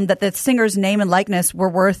found that the singer's name and likeness were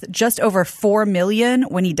worth just over $4 million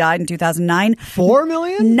when he died in 2009. $4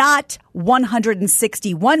 million? Not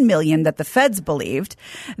 $161 million that the feds believed.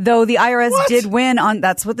 Though the IRS did win on,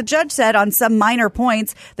 that's what the judge said, on some minor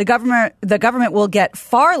points, the government will get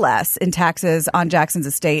far less in taxes on Jackson's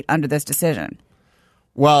estate under this decision.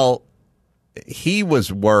 Well, he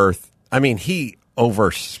was worth, he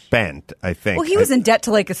overspent, I think. Well, he was in debt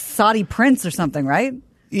to like a Saudi prince or something, right?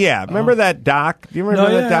 Yeah, remember that doc? Do you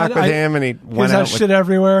remember that doc with him? And he went out with shit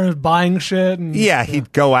everywhere, buying shit. And, yeah,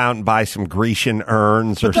 he'd go out and buy some Grecian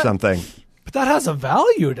urns or something. But that has a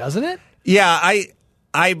value, doesn't it? Yeah,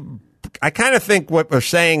 I kind of think what we're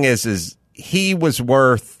saying is he was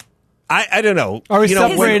worth. I don't know. Are we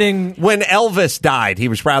separating? When Elvis died, he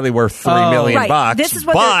was probably worth $3 million bucks. This is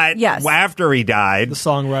what after he died, the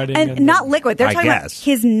songwriting and not liquid. They're talking about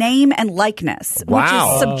his name and likeness, which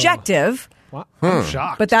is subjective. Wow. I'm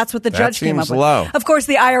shocked. But that's what the judge came up with. Low. Of course,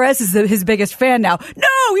 the IRS is his biggest fan now.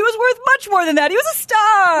 No, he was worth much more than that. He was a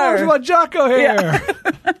star. There's what Jocko here. Yeah.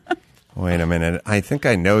 Wait a minute. I think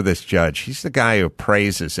I know this judge. He's the guy who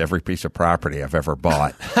praises every piece of property I've ever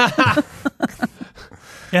bought.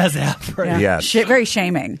 Yes, Yes. Very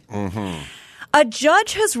shaming. Mm-hmm. A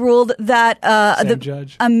judge has ruled that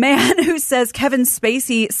a man who says Kevin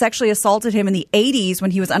Spacey sexually assaulted him in the 80s when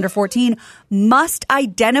he was under 14 must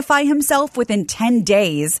identify himself within 10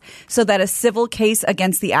 days so that a civil case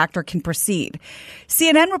against the actor can proceed.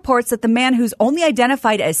 CNN reports that the man who's only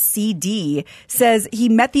identified as CD says he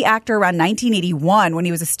met the actor around 1981 when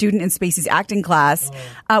he was a student in Spacey's acting class.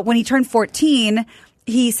 When he turned 14,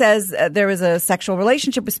 he says there was a sexual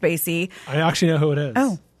relationship with Spacey. I actually know who it is.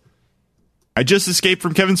 Oh. I just escaped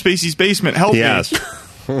from Kevin Spacey's basement. Help me.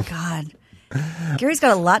 God. Gary's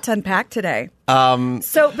got a lot to unpack today. Let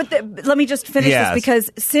me just finish this because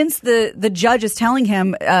since the judge is telling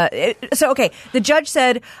him, the judge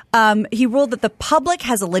said he ruled that the public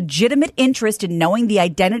has a legitimate interest in knowing the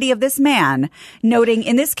identity of this man, noting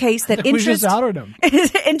in this case that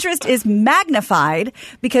interest is magnified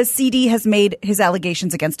because CD has made his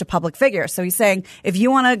allegations against a public figure. So he's saying if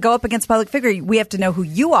you want to go up against a public figure, we have to know who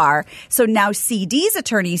you are. So now CD's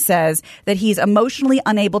attorney says that he's emotionally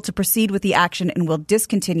unable to proceed with the action and will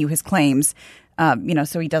discontinue his claims.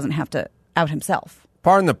 So he doesn't have to out himself.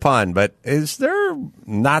 Pardon the pun, but is there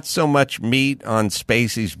not so much meat on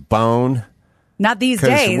Spacey's bone? Not these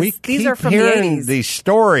days. These are from the 80s. These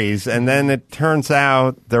stories, and then it turns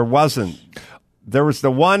out there wasn't. There was the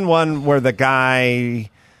one where the guy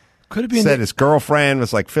Could have been said his girlfriend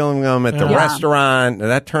was like filming him at the restaurant, and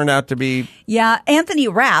that turned out to be. Yeah, Anthony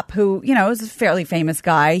Rapp, who is a fairly famous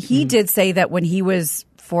guy, he did say that when he was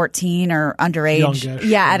 14 or underage,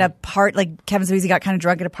 at a part, like Kevin Spacey got kind of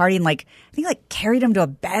drunk at a party and I think carried him to a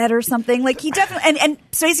bed or something. Like he definitely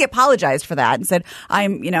and Spacey apologized for that and said,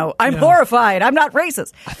 I'm horrified. I'm not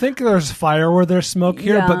racist. I think there's fire where there's smoke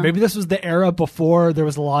here, but maybe this was the era before there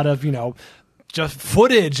was a lot of just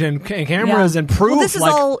footage and cameras and proof. Well, this is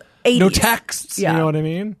all 80s. No texts. You know what I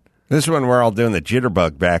mean? This is when we're all doing the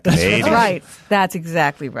jitterbug back in the 80s. Right. That's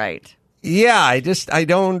exactly right. Yeah,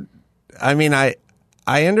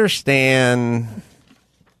 I understand.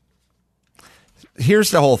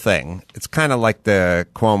 Here's the whole thing. It's kind of like the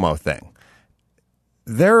Cuomo thing.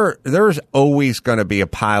 There's always going to be a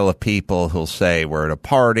pile of people who'll say we're at a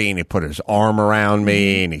party and he put his arm around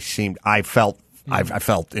me and I felt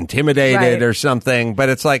intimidated or something. But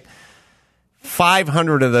it's like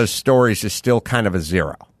 500 of those stories is still kind of a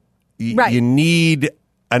zero. You need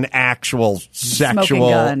an actual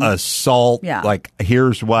sexual assault. Yeah. Like,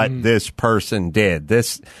 here's what this person did.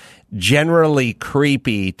 This generally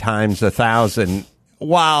creepy times 1,000.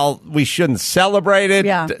 While we shouldn't celebrate it,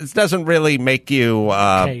 it doesn't really make you.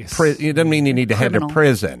 It doesn't mean you need to head to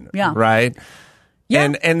prison, right?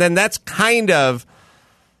 Yeah. And then that's kind of.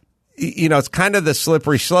 It's kind of the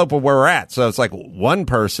slippery slope of where we're at. So it's like one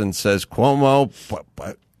person says Cuomo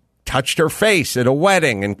touched her face at a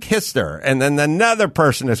wedding and kissed her. And then another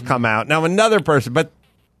person has come out. Now another person. But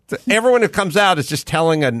everyone who comes out is just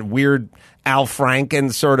telling a weird Al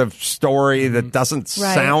Franken sort of story that doesn't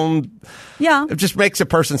sound. Yeah. It just makes a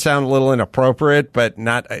person sound a little inappropriate, but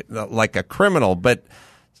not like a criminal. But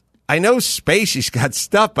I know Spacey's got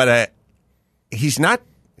stuff, but he's not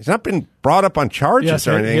been brought up on charges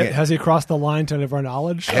or anything. Has he crossed the line to any of our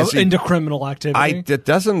knowledge into criminal activity? It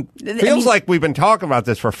doesn't. Feels like we've been talking about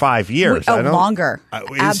this for 5 years. Longer.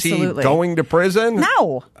 Absolutely. Is he going to prison?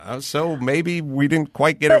 No. So maybe we didn't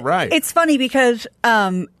quite get it right. It's funny because,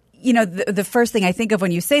 the first thing I think of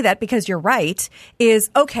when you say that, because you're right, is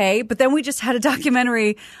okay, but then we just had a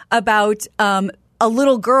documentary about a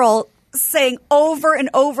little girl saying over and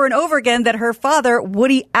over and over again that her father,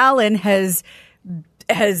 Woody Allen, has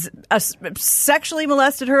sexually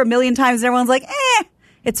molested her 1 million times, and everyone's like,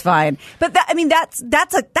 it's fine. But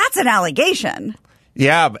that's an allegation.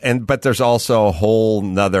 Yeah, but there's also a whole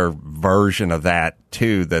nother version of that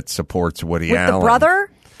too that supports Woody Allen. The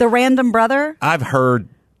brother, the random brother. I've heard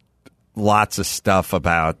lots of stuff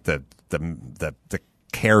about the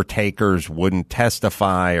caretakers wouldn't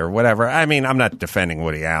testify or whatever. I mean, I'm not defending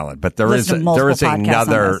Woody Allen, but there is another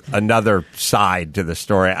side to the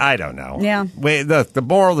story. I don't know. Yeah. The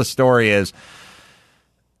moral of the story is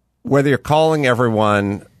whether you're calling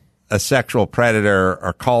everyone a sexual predator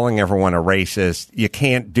or calling everyone a racist, you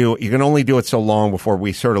can't do it. You can only do it so long before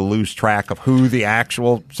we sort of lose track of who the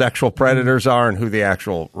actual sexual predators are and who the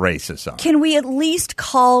actual racists are. Can we at least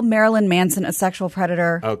call Marilyn Manson a sexual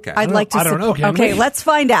predator? Okay. I don't know. Okay, let's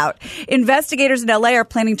find out. Investigators in LA are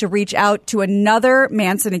planning to reach out to another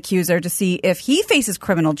Manson accuser to see if he faces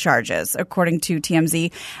criminal charges, according to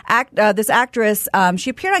TMZ. This actress,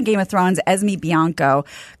 she appeared on Game of Thrones, Esme Bianco,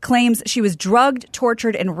 claims she was drugged,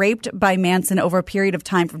 tortured, and raped by Manson over a period of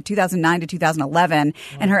time from 2009 to 2011,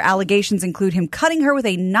 and her allegations include him cutting her with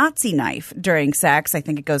a Nazi knife during sex. I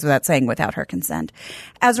think it goes without saying, without her consent.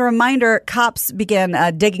 As a reminder, cops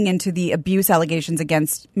began digging into the abuse allegations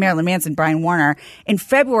against Marilyn Manson, Bryan Warner, in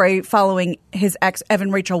February following his ex,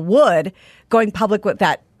 Evan Rachel Wood, going public with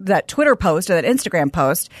that Twitter post or that Instagram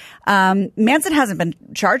post. Manson hasn't been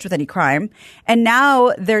charged with any crime. And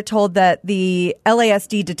now they're told that the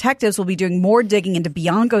LASD detectives will be doing more digging into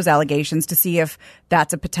Bianco's allegations to see if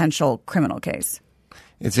that's a potential criminal case.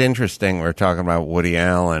 It's interesting. We're talking about Woody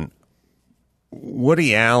Allen.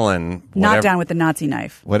 Woody Allen, not down with the Nazi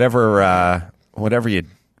knife. Whatever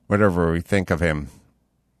we think of him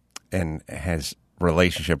and his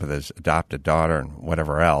relationship with his adopted daughter and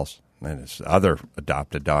whatever else, and his other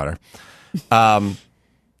adopted daughter,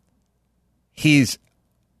 he's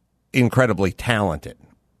incredibly talented.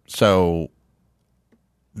 So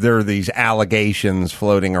there are these allegations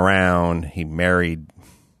floating around. He married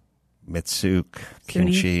Mitsuk,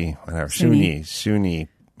 Kinshi, whatever, Suni,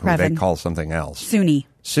 who they call something else.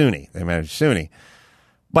 Suni. They married Suni.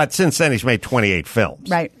 But since then, he's made 28 films.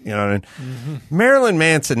 Right. You know what I mean? Mm-hmm. Marilyn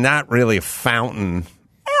Manson, not really a fountain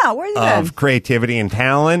of creativity and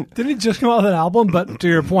talent. Didn't he just come out with an album? But to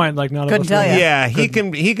your point, like none of us. Yeah, he can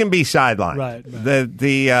be sidelined.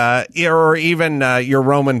 Right. Or even your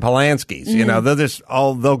Roman Polanskis. Mm-hmm. You know,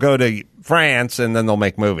 they'll go to France and then they'll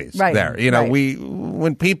make movies there. You know,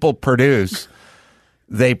 when people produce,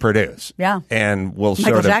 they produce. Yeah. And we'll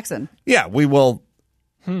Michael Jackson. Yeah, we will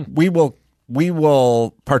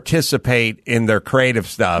participate in their creative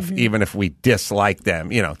stuff even if we dislike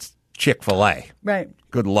them. You know, it's Chick-fil-A. Right.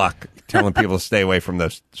 Good luck telling people to stay away from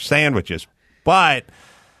those sandwiches. But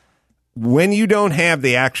when you don't have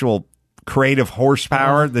the actual creative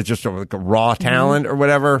horsepower, that's just like a raw talent or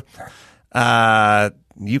whatever,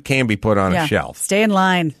 you can be put on a shelf. Stay in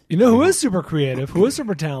line. You know who is super creative, who is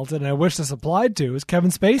super talented, and I wish this applied to, is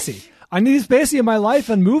Kevin Spacey. I need Spacey in my life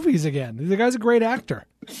and movies again. The guy's a great actor.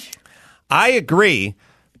 I agree,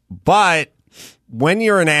 but when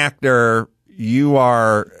you're an actor, you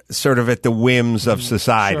are sort of at the whims of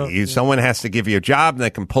society. Sure. Someone has to give you a job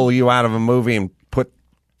that can pull you out of a movie and put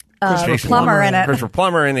Christopher Plummer in it. Christopher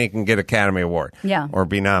Plummer, and he can get Academy Award. Yeah. Or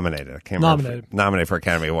be nominated. I can't remember. Nominated for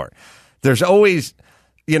Academy Award. There's always,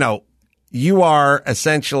 you are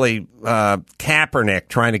essentially Kaepernick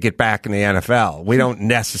trying to get back in the NFL. We don't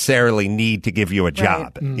necessarily need to give you a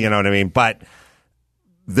job. Right. You know what I mean? But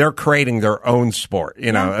they're creating their own sport.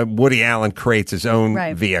 Woody Allen creates his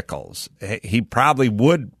own vehicles. He probably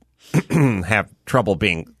would have trouble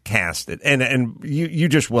being casted, and you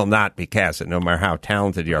just will not be casted no matter how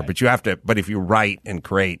talented you are. But you have to. But if you write and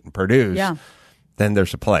create and produce, then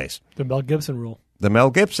there's a place. The Mel Gibson rule. The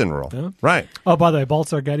Mel Gibson rule. Yeah. Right. Oh, by the way,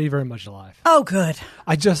 Baltzar Getty, very much alive. Oh, good.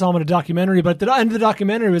 I just saw him in a documentary, but the end of the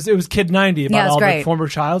documentary was Kid 90 about all the former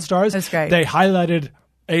child stars. That's great. They highlighted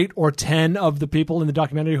 8 or 10 of the people in the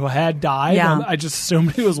documentary who had died. Yeah. And I just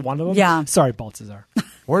assumed he was one of them. Yeah. Sorry, Baltzar.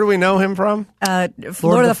 Where do we know him from? Lord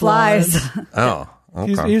of the Flies. Oh,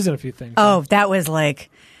 okay. He's in a few things. Oh, that was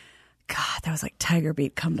like... God, that was like Tiger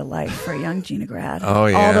Beat come to life for a young Gina grad. Oh,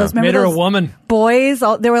 yeah. All those, made her those a woman. Boys,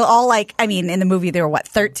 they were all like, in the movie, they were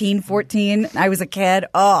 13, 14. I was a kid.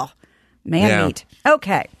 Oh, man meat.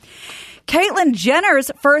 Okay. Caitlyn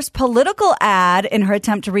Jenner's first political ad in her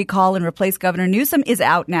attempt to recall and replace Governor Newsom is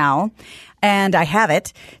out now. And I have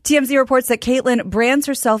it. TMZ reports that Caitlyn brands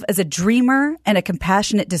herself as a dreamer and a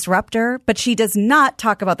compassionate disruptor, but she does not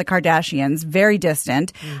talk about the Kardashians, very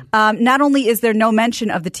distant. Not only is there no mention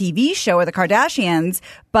of the TV show or the Kardashians,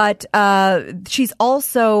 but she's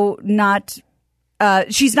also not...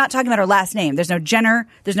 she's not talking about her last name. There's no Jenner.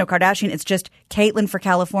 There's no Kardashian. It's just Caitlyn for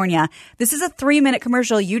California. This is a 3-minute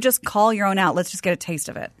commercial. You just call your own out. Let's just get a taste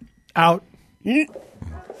of it. Out.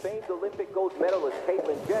 Famed Olympic gold medalist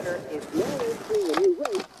Caitlyn Jenner is now entering a new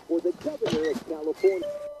race for the governor of California.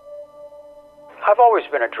 I've always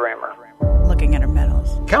been a dreamer. Looking at her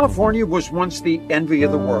medals. California was once the envy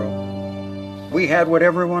of the world. We had what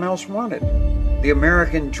everyone else wanted. The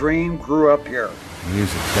American dream grew up here.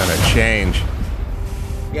 Music's gonna change.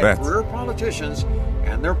 Yet career politicians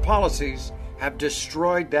and their policies have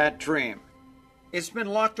destroyed that dream. It's been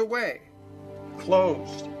locked away,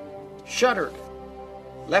 closed, shuttered,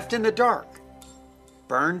 left in the dark,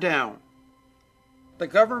 burned down. The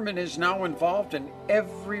government is now involved in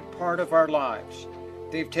every part of our lives.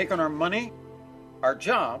 They've taken our money, our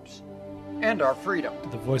jobs, and our freedom.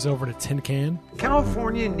 The voiceover to Tin Can.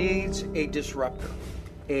 California needs a disruptor,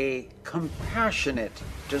 a compassionate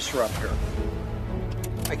disruptor.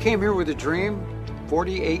 I came here with a dream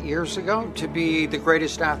 48 years ago to be the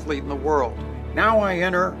greatest athlete in the world. Now I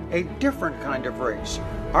enter a different kind of race,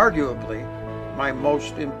 arguably my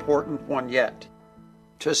most important one yet,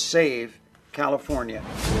 to save California.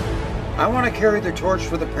 I want to carry the torch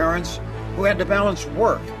for the parents who had to balance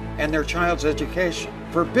work and their child's education,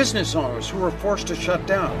 for business owners who were forced to shut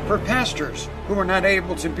down, for pastors who were not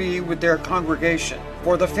able to be with their congregation,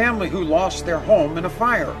 for the family who lost their home in a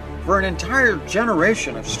fire, for an entire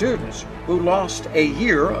generation of students who lost a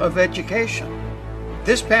year of education.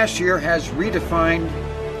 This past year has redefined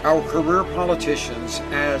our career politicians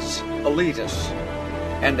as elitists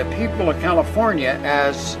and the people of California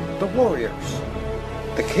as the warriors,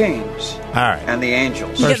 the kings, and the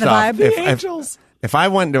angels. First off, if I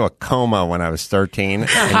went into a coma when I was 13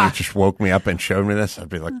 and you just woke me up and showed me this, I'd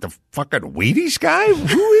be like, the fucking Wheaties guy?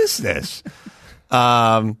 Who is this?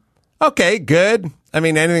 Okay, good. I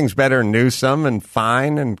mean, anything's better than Newsom and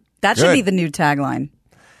fine and that should be the new tagline.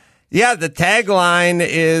 Yeah, the tagline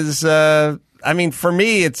is, for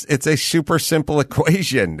me, it's a super simple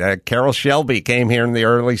equation. Carroll Shelby came here in the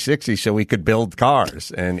early 60s so we could build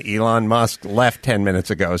cars, and Elon Musk left 10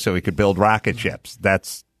 minutes ago so he could build rocket ships.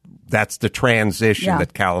 That's the transition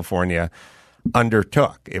that California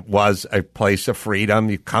undertook. It was a place of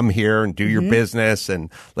freedom. You come here and do your business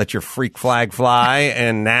and let your freak flag fly.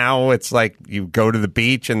 And now it's like you go to the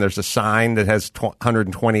beach and there's a sign that has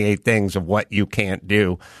 128 things of what you can't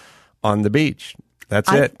do on the beach.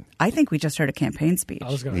 That's it. I think we just heard a campaign speech.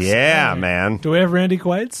 I was going to say, man. Do we have Randy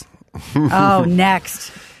Quaid's? Oh,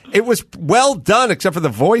 next. It was well done, except for the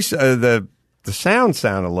voice. The sound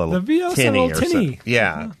sounded a little tinny.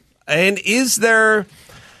 Yeah. And is there...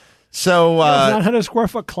 So... it's not 100 square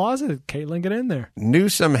foot closet. Caitlyn, get in there.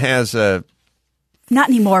 Newsom has a... Not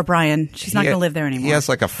anymore, Brian. She's not going to live there anymore. He has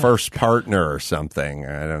like a first partner or something.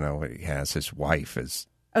 I don't know what he has. His wife is...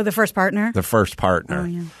 Oh, the first partner? The first partner.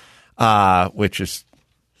 Oh, yeah. Which is...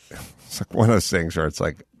 It's like one of those things where it's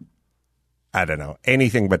like, I don't know,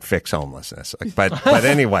 anything but fix homelessness. But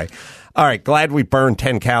anyway. All right, glad we burned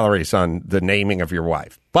 10 calories on the naming of your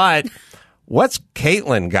wife. But what's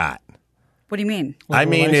Caitlyn got? What do you mean? Like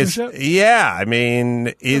you watch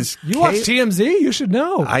TMZ? You should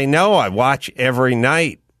know. I know. I watch every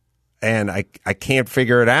night, and I can't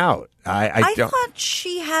figure it out. I thought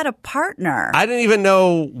she had a partner. I didn't even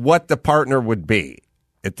know what the partner would be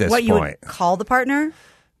at this point. What you would call the partner?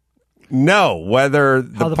 No, whether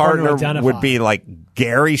the partner would be like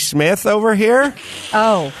Gary Smith over here.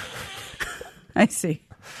 Oh, I see.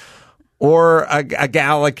 Or a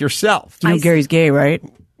gal like yourself. You know Gary's gay, right?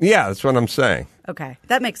 Yeah, that's what I'm saying. Okay,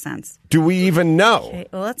 that makes sense. Do we even know? Okay,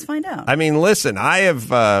 well, let's find out. I mean, listen, I've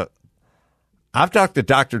talked to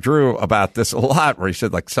Dr. Drew about this a lot, where he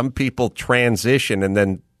said like some people transition and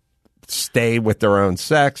then stay with their own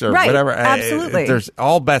sex or whatever. Absolutely, there's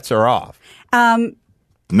all bets are off.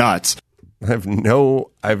 Nuts. I have no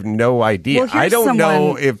idea. Well, I don't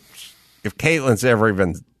know if Caitlyn's ever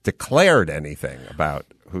even declared anything about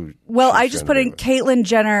who. Well, I just put in Caitlyn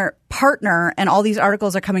Jenner partner, and all these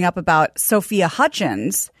articles are coming up about Sophia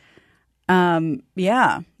Hutchins.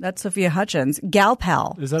 Yeah, that's Sophia Hutchins. Gal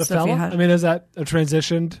pal. Is that a fella? I mean, is that a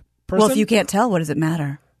transitioned person? Well, if you can't tell, what does it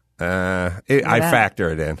matter? I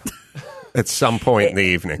factor it in at some point in the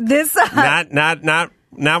evening. This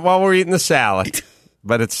not while we're eating the salad,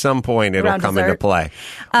 but at some point it'll come into play.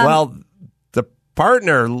 Well, the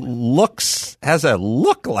partner has a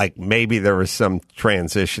look like maybe there was some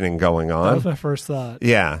transitioning going on. That was my first thought.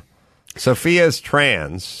 Yeah. Sophia's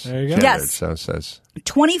trans. There you go. Yes. So it says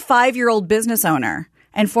 25-year-old business owner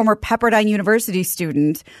and former Pepperdine University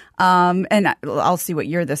student. And I'll see what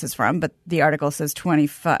year this is from, but the article says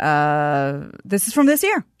 25. This is from this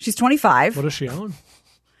year. She's 25. What does she own?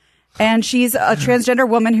 And she's a transgender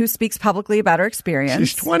woman who speaks publicly about her experience.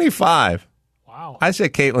 She's 25. Wow. I say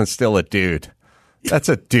Caitlyn's still a dude. That's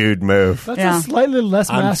a dude move. That's a slightly less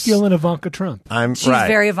masculine Ivanka Trump. She's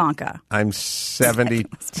very Ivanka. I'm 70.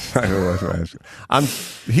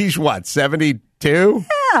 He's what, 72?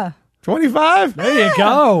 Yeah. 25? There you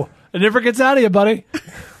go. It never gets out of you, buddy.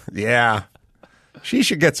 Yeah. She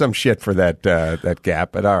should get some shit for that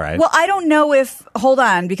gap, but all right. Well, I don't know hold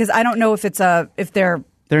on, because I don't know if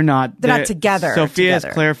They're not together. Sophia has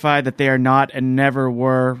clarified that they are not and never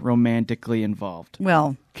were romantically involved.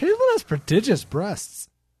 Well, Caitlyn has prodigious breasts.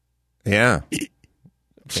 Yeah.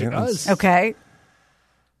 She does. Okay.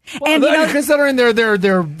 Well, and considering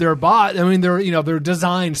their bot, I mean they're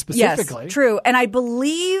designed specifically. Yes, true. And I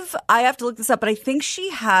believe I have to look this up, but I think she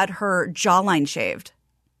had her jawline shaved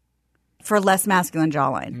for less masculine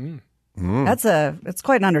jawline. It's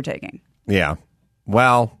quite an undertaking. Yeah.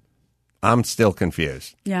 Well, I'm still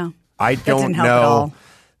confused. Yeah. I don't know.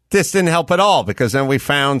 This didn't help at all, because then we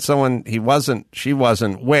found someone she wasn't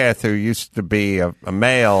with, who used to be a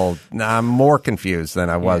male. Now, I'm more confused than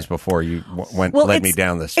I was before you led me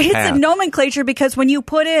down this path. It's a nomenclature, because when you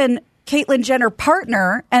put in Caitlyn Jenner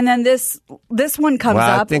partner, and then this one comes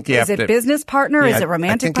up, is it business partner? Is it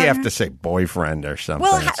romantic partner? I think you have to say boyfriend or something.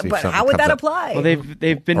 Well, but how would that apply? Well,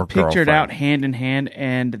 they've been pictured out hand in hand,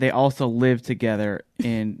 and they also live together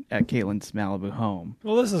at Caitlyn's Malibu home.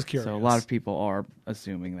 Well, this is curious. So a lot of people are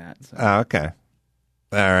assuming that. So. Oh, okay.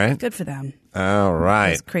 All right. Good for them. All right.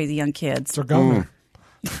 Those crazy young kids. They're governor.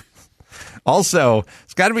 Also,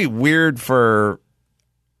 it's got to be weird for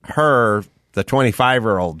her, the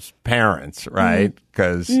 25-year-old's parents, right?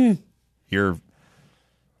 Because your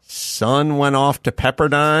son went off to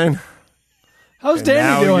Pepperdine. How's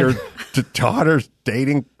Danny doing? Your daughter's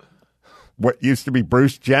dating what used to be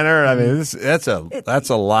Bruce Jenner. I mean, that's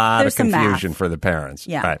a lot of confusion for the parents.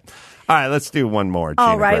 Yeah. Right. All right, let's do one more. Gina,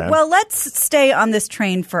 all right. Brad. Well, let's stay on this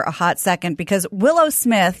train for a hot second, because Willow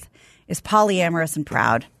Smith is polyamorous and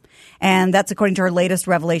proud. And that's according to her latest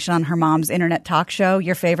revelation on her mom's internet talk show,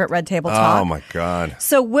 your favorite Red Table Talk. Oh, my God.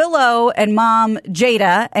 So Willow and mom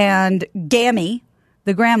Jada and Gammy,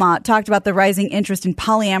 the grandma, talked about the rising interest in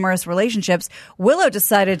polyamorous relationships. Willow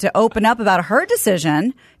decided to open up about her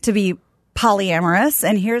decision to be polyamorous,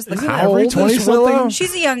 and here's the clip. Every 20-something?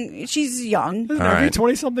 She's young. Isn't every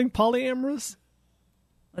 20-something polyamorous?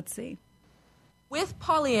 Let's see. With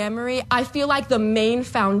polyamory, I feel like the main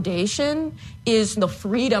foundation is the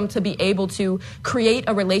freedom to be able to create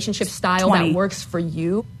a relationship style that works for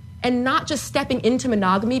you. And not just stepping into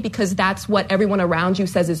monogamy because that's what everyone around you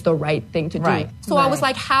says is the right thing to do. So I was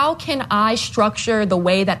like, how can I structure the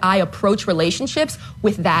way that I approach relationships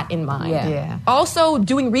with that in mind? Also,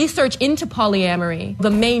 doing research into polyamory,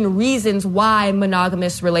 the main reasons why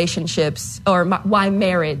monogamous relationships or why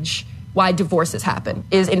marriage, why divorces happen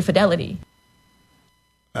is infidelity.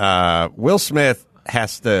 Will Smith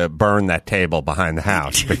has to burn that table behind the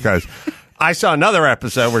house because... I saw another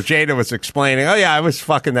episode where Jada was explaining, oh, yeah, I was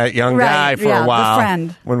fucking that young guy for a while. The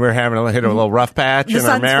friend. When we were having a little rough patch in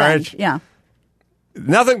our marriage. Friend. Yeah.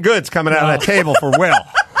 Nothing good's coming out of that table for Will.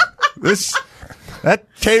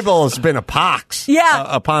 That table has been a pox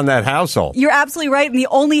upon that household. You're absolutely right. And the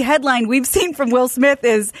only headline we've seen from Will Smith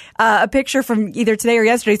is a picture from either today or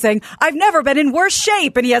yesterday saying, I've never been in worse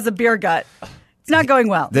shape. And he has a beer gut. It's not going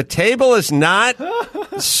well. The table is not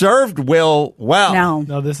served Will well.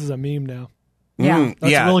 No, this is a meme now. Yeah.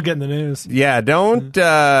 That's Will getting the news. Yeah, don't...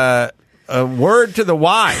 a word to the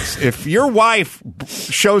wise. If your wife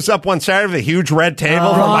shows up one Saturday with a huge red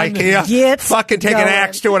table from IKEA, fucking take an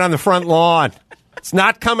axe to it on the front lawn. It's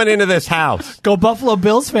not coming into this house. Go Buffalo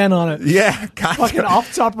Bills fan on it. Yeah. Fucking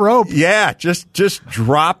off top rope. Yeah, just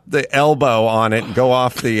drop the elbow on it and go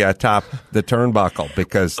off the the turnbuckle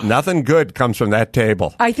because nothing good comes from that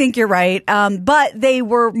table. I think you're right. But they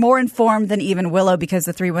were more informed than even Willow because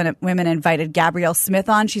the three women invited Gabrielle Smith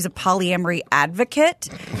on. She's a polyamory advocate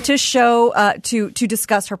to show to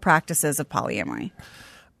discuss her practices of polyamory.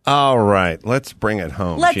 All right, let's bring it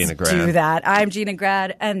home, Gina Grad. Let's do that. I'm Gina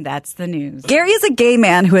Grad, and that's the news. Gary is a gay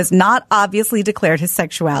man who has not obviously declared his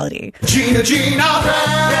sexuality. Gina Grad.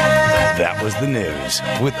 That was the news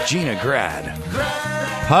with Gina Grad.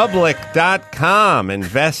 Public.com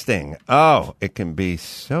investing. Oh, it can be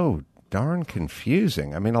so darn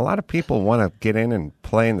confusing. I mean, a lot of people want to get in and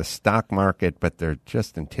play in the stock market, but they're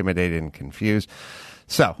just intimidated and confused.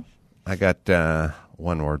 So I got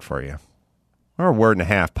one word for you. Or a word and a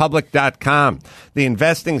half. Public.com, the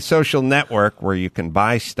investing social network where you can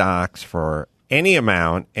buy stocks for any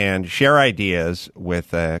amount and share ideas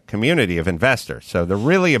with a community of investors. So they're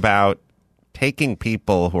really about taking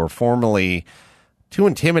people who are formerly too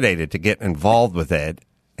intimidated to get involved with it.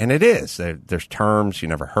 And it is. There's terms you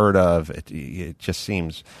never heard of. It just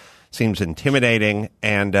seems intimidating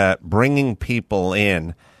and bringing people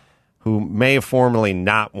in who may have formerly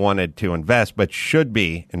not wanted to invest but should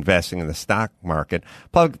be investing in the stock market.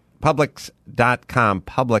 Public's.com's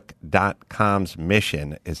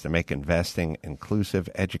mission is to make investing inclusive,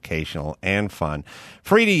 educational, and fun.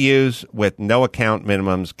 Free to use with no account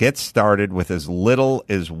minimums. Get started with as little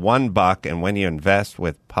as $1. And when you invest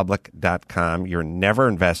with Public.com, you're never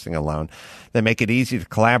investing alone. They make it easy to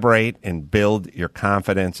collaborate and build your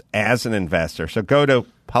confidence as an investor. So go to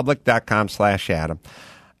Public.com/Adam.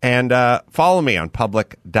 And follow me on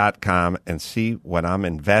Public.com and see what I'm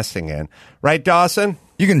investing in. Right, Dawson?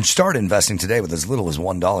 You can start investing today with as little as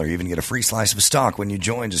 $1. You even get a free slice of stock when you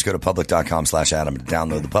join. Just go to Public.com/Adam to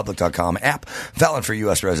download the Public.com app. Valid for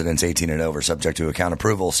U.S. residents 18 and over, subject to account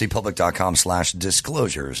approval. See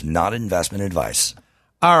Public.com/disclosures, not investment advice.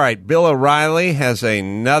 All right, Bill O'Reilly has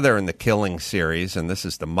another in the Killing series, and this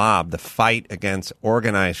is The Mob, the fight against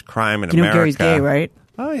organized crime in America. You know Gary's gay, right?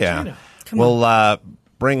 Oh, yeah. We'll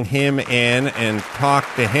bring him in and talk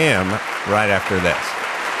to him right after this.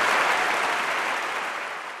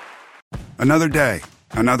 Another day,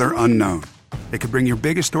 another unknown. It could bring your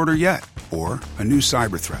biggest order yet, or a new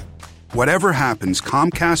cyber threat. Whatever happens,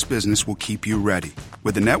 Comcast Business will keep you ready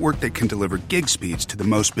with a network that can deliver gig speeds to the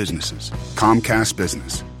most businesses. Comcast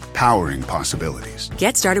Business, powering possibilities.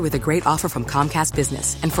 Get started with a great offer from Comcast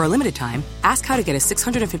Business. And for a limited time, ask how to get a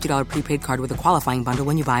 $650 prepaid card with a qualifying bundle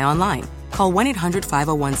when you buy online. Call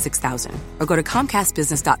 1-800-501-6000 or go to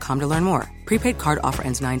ComcastBusiness.com to learn more. Prepaid card offer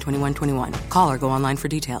ends 9/21/21. Call or go online for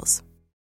details.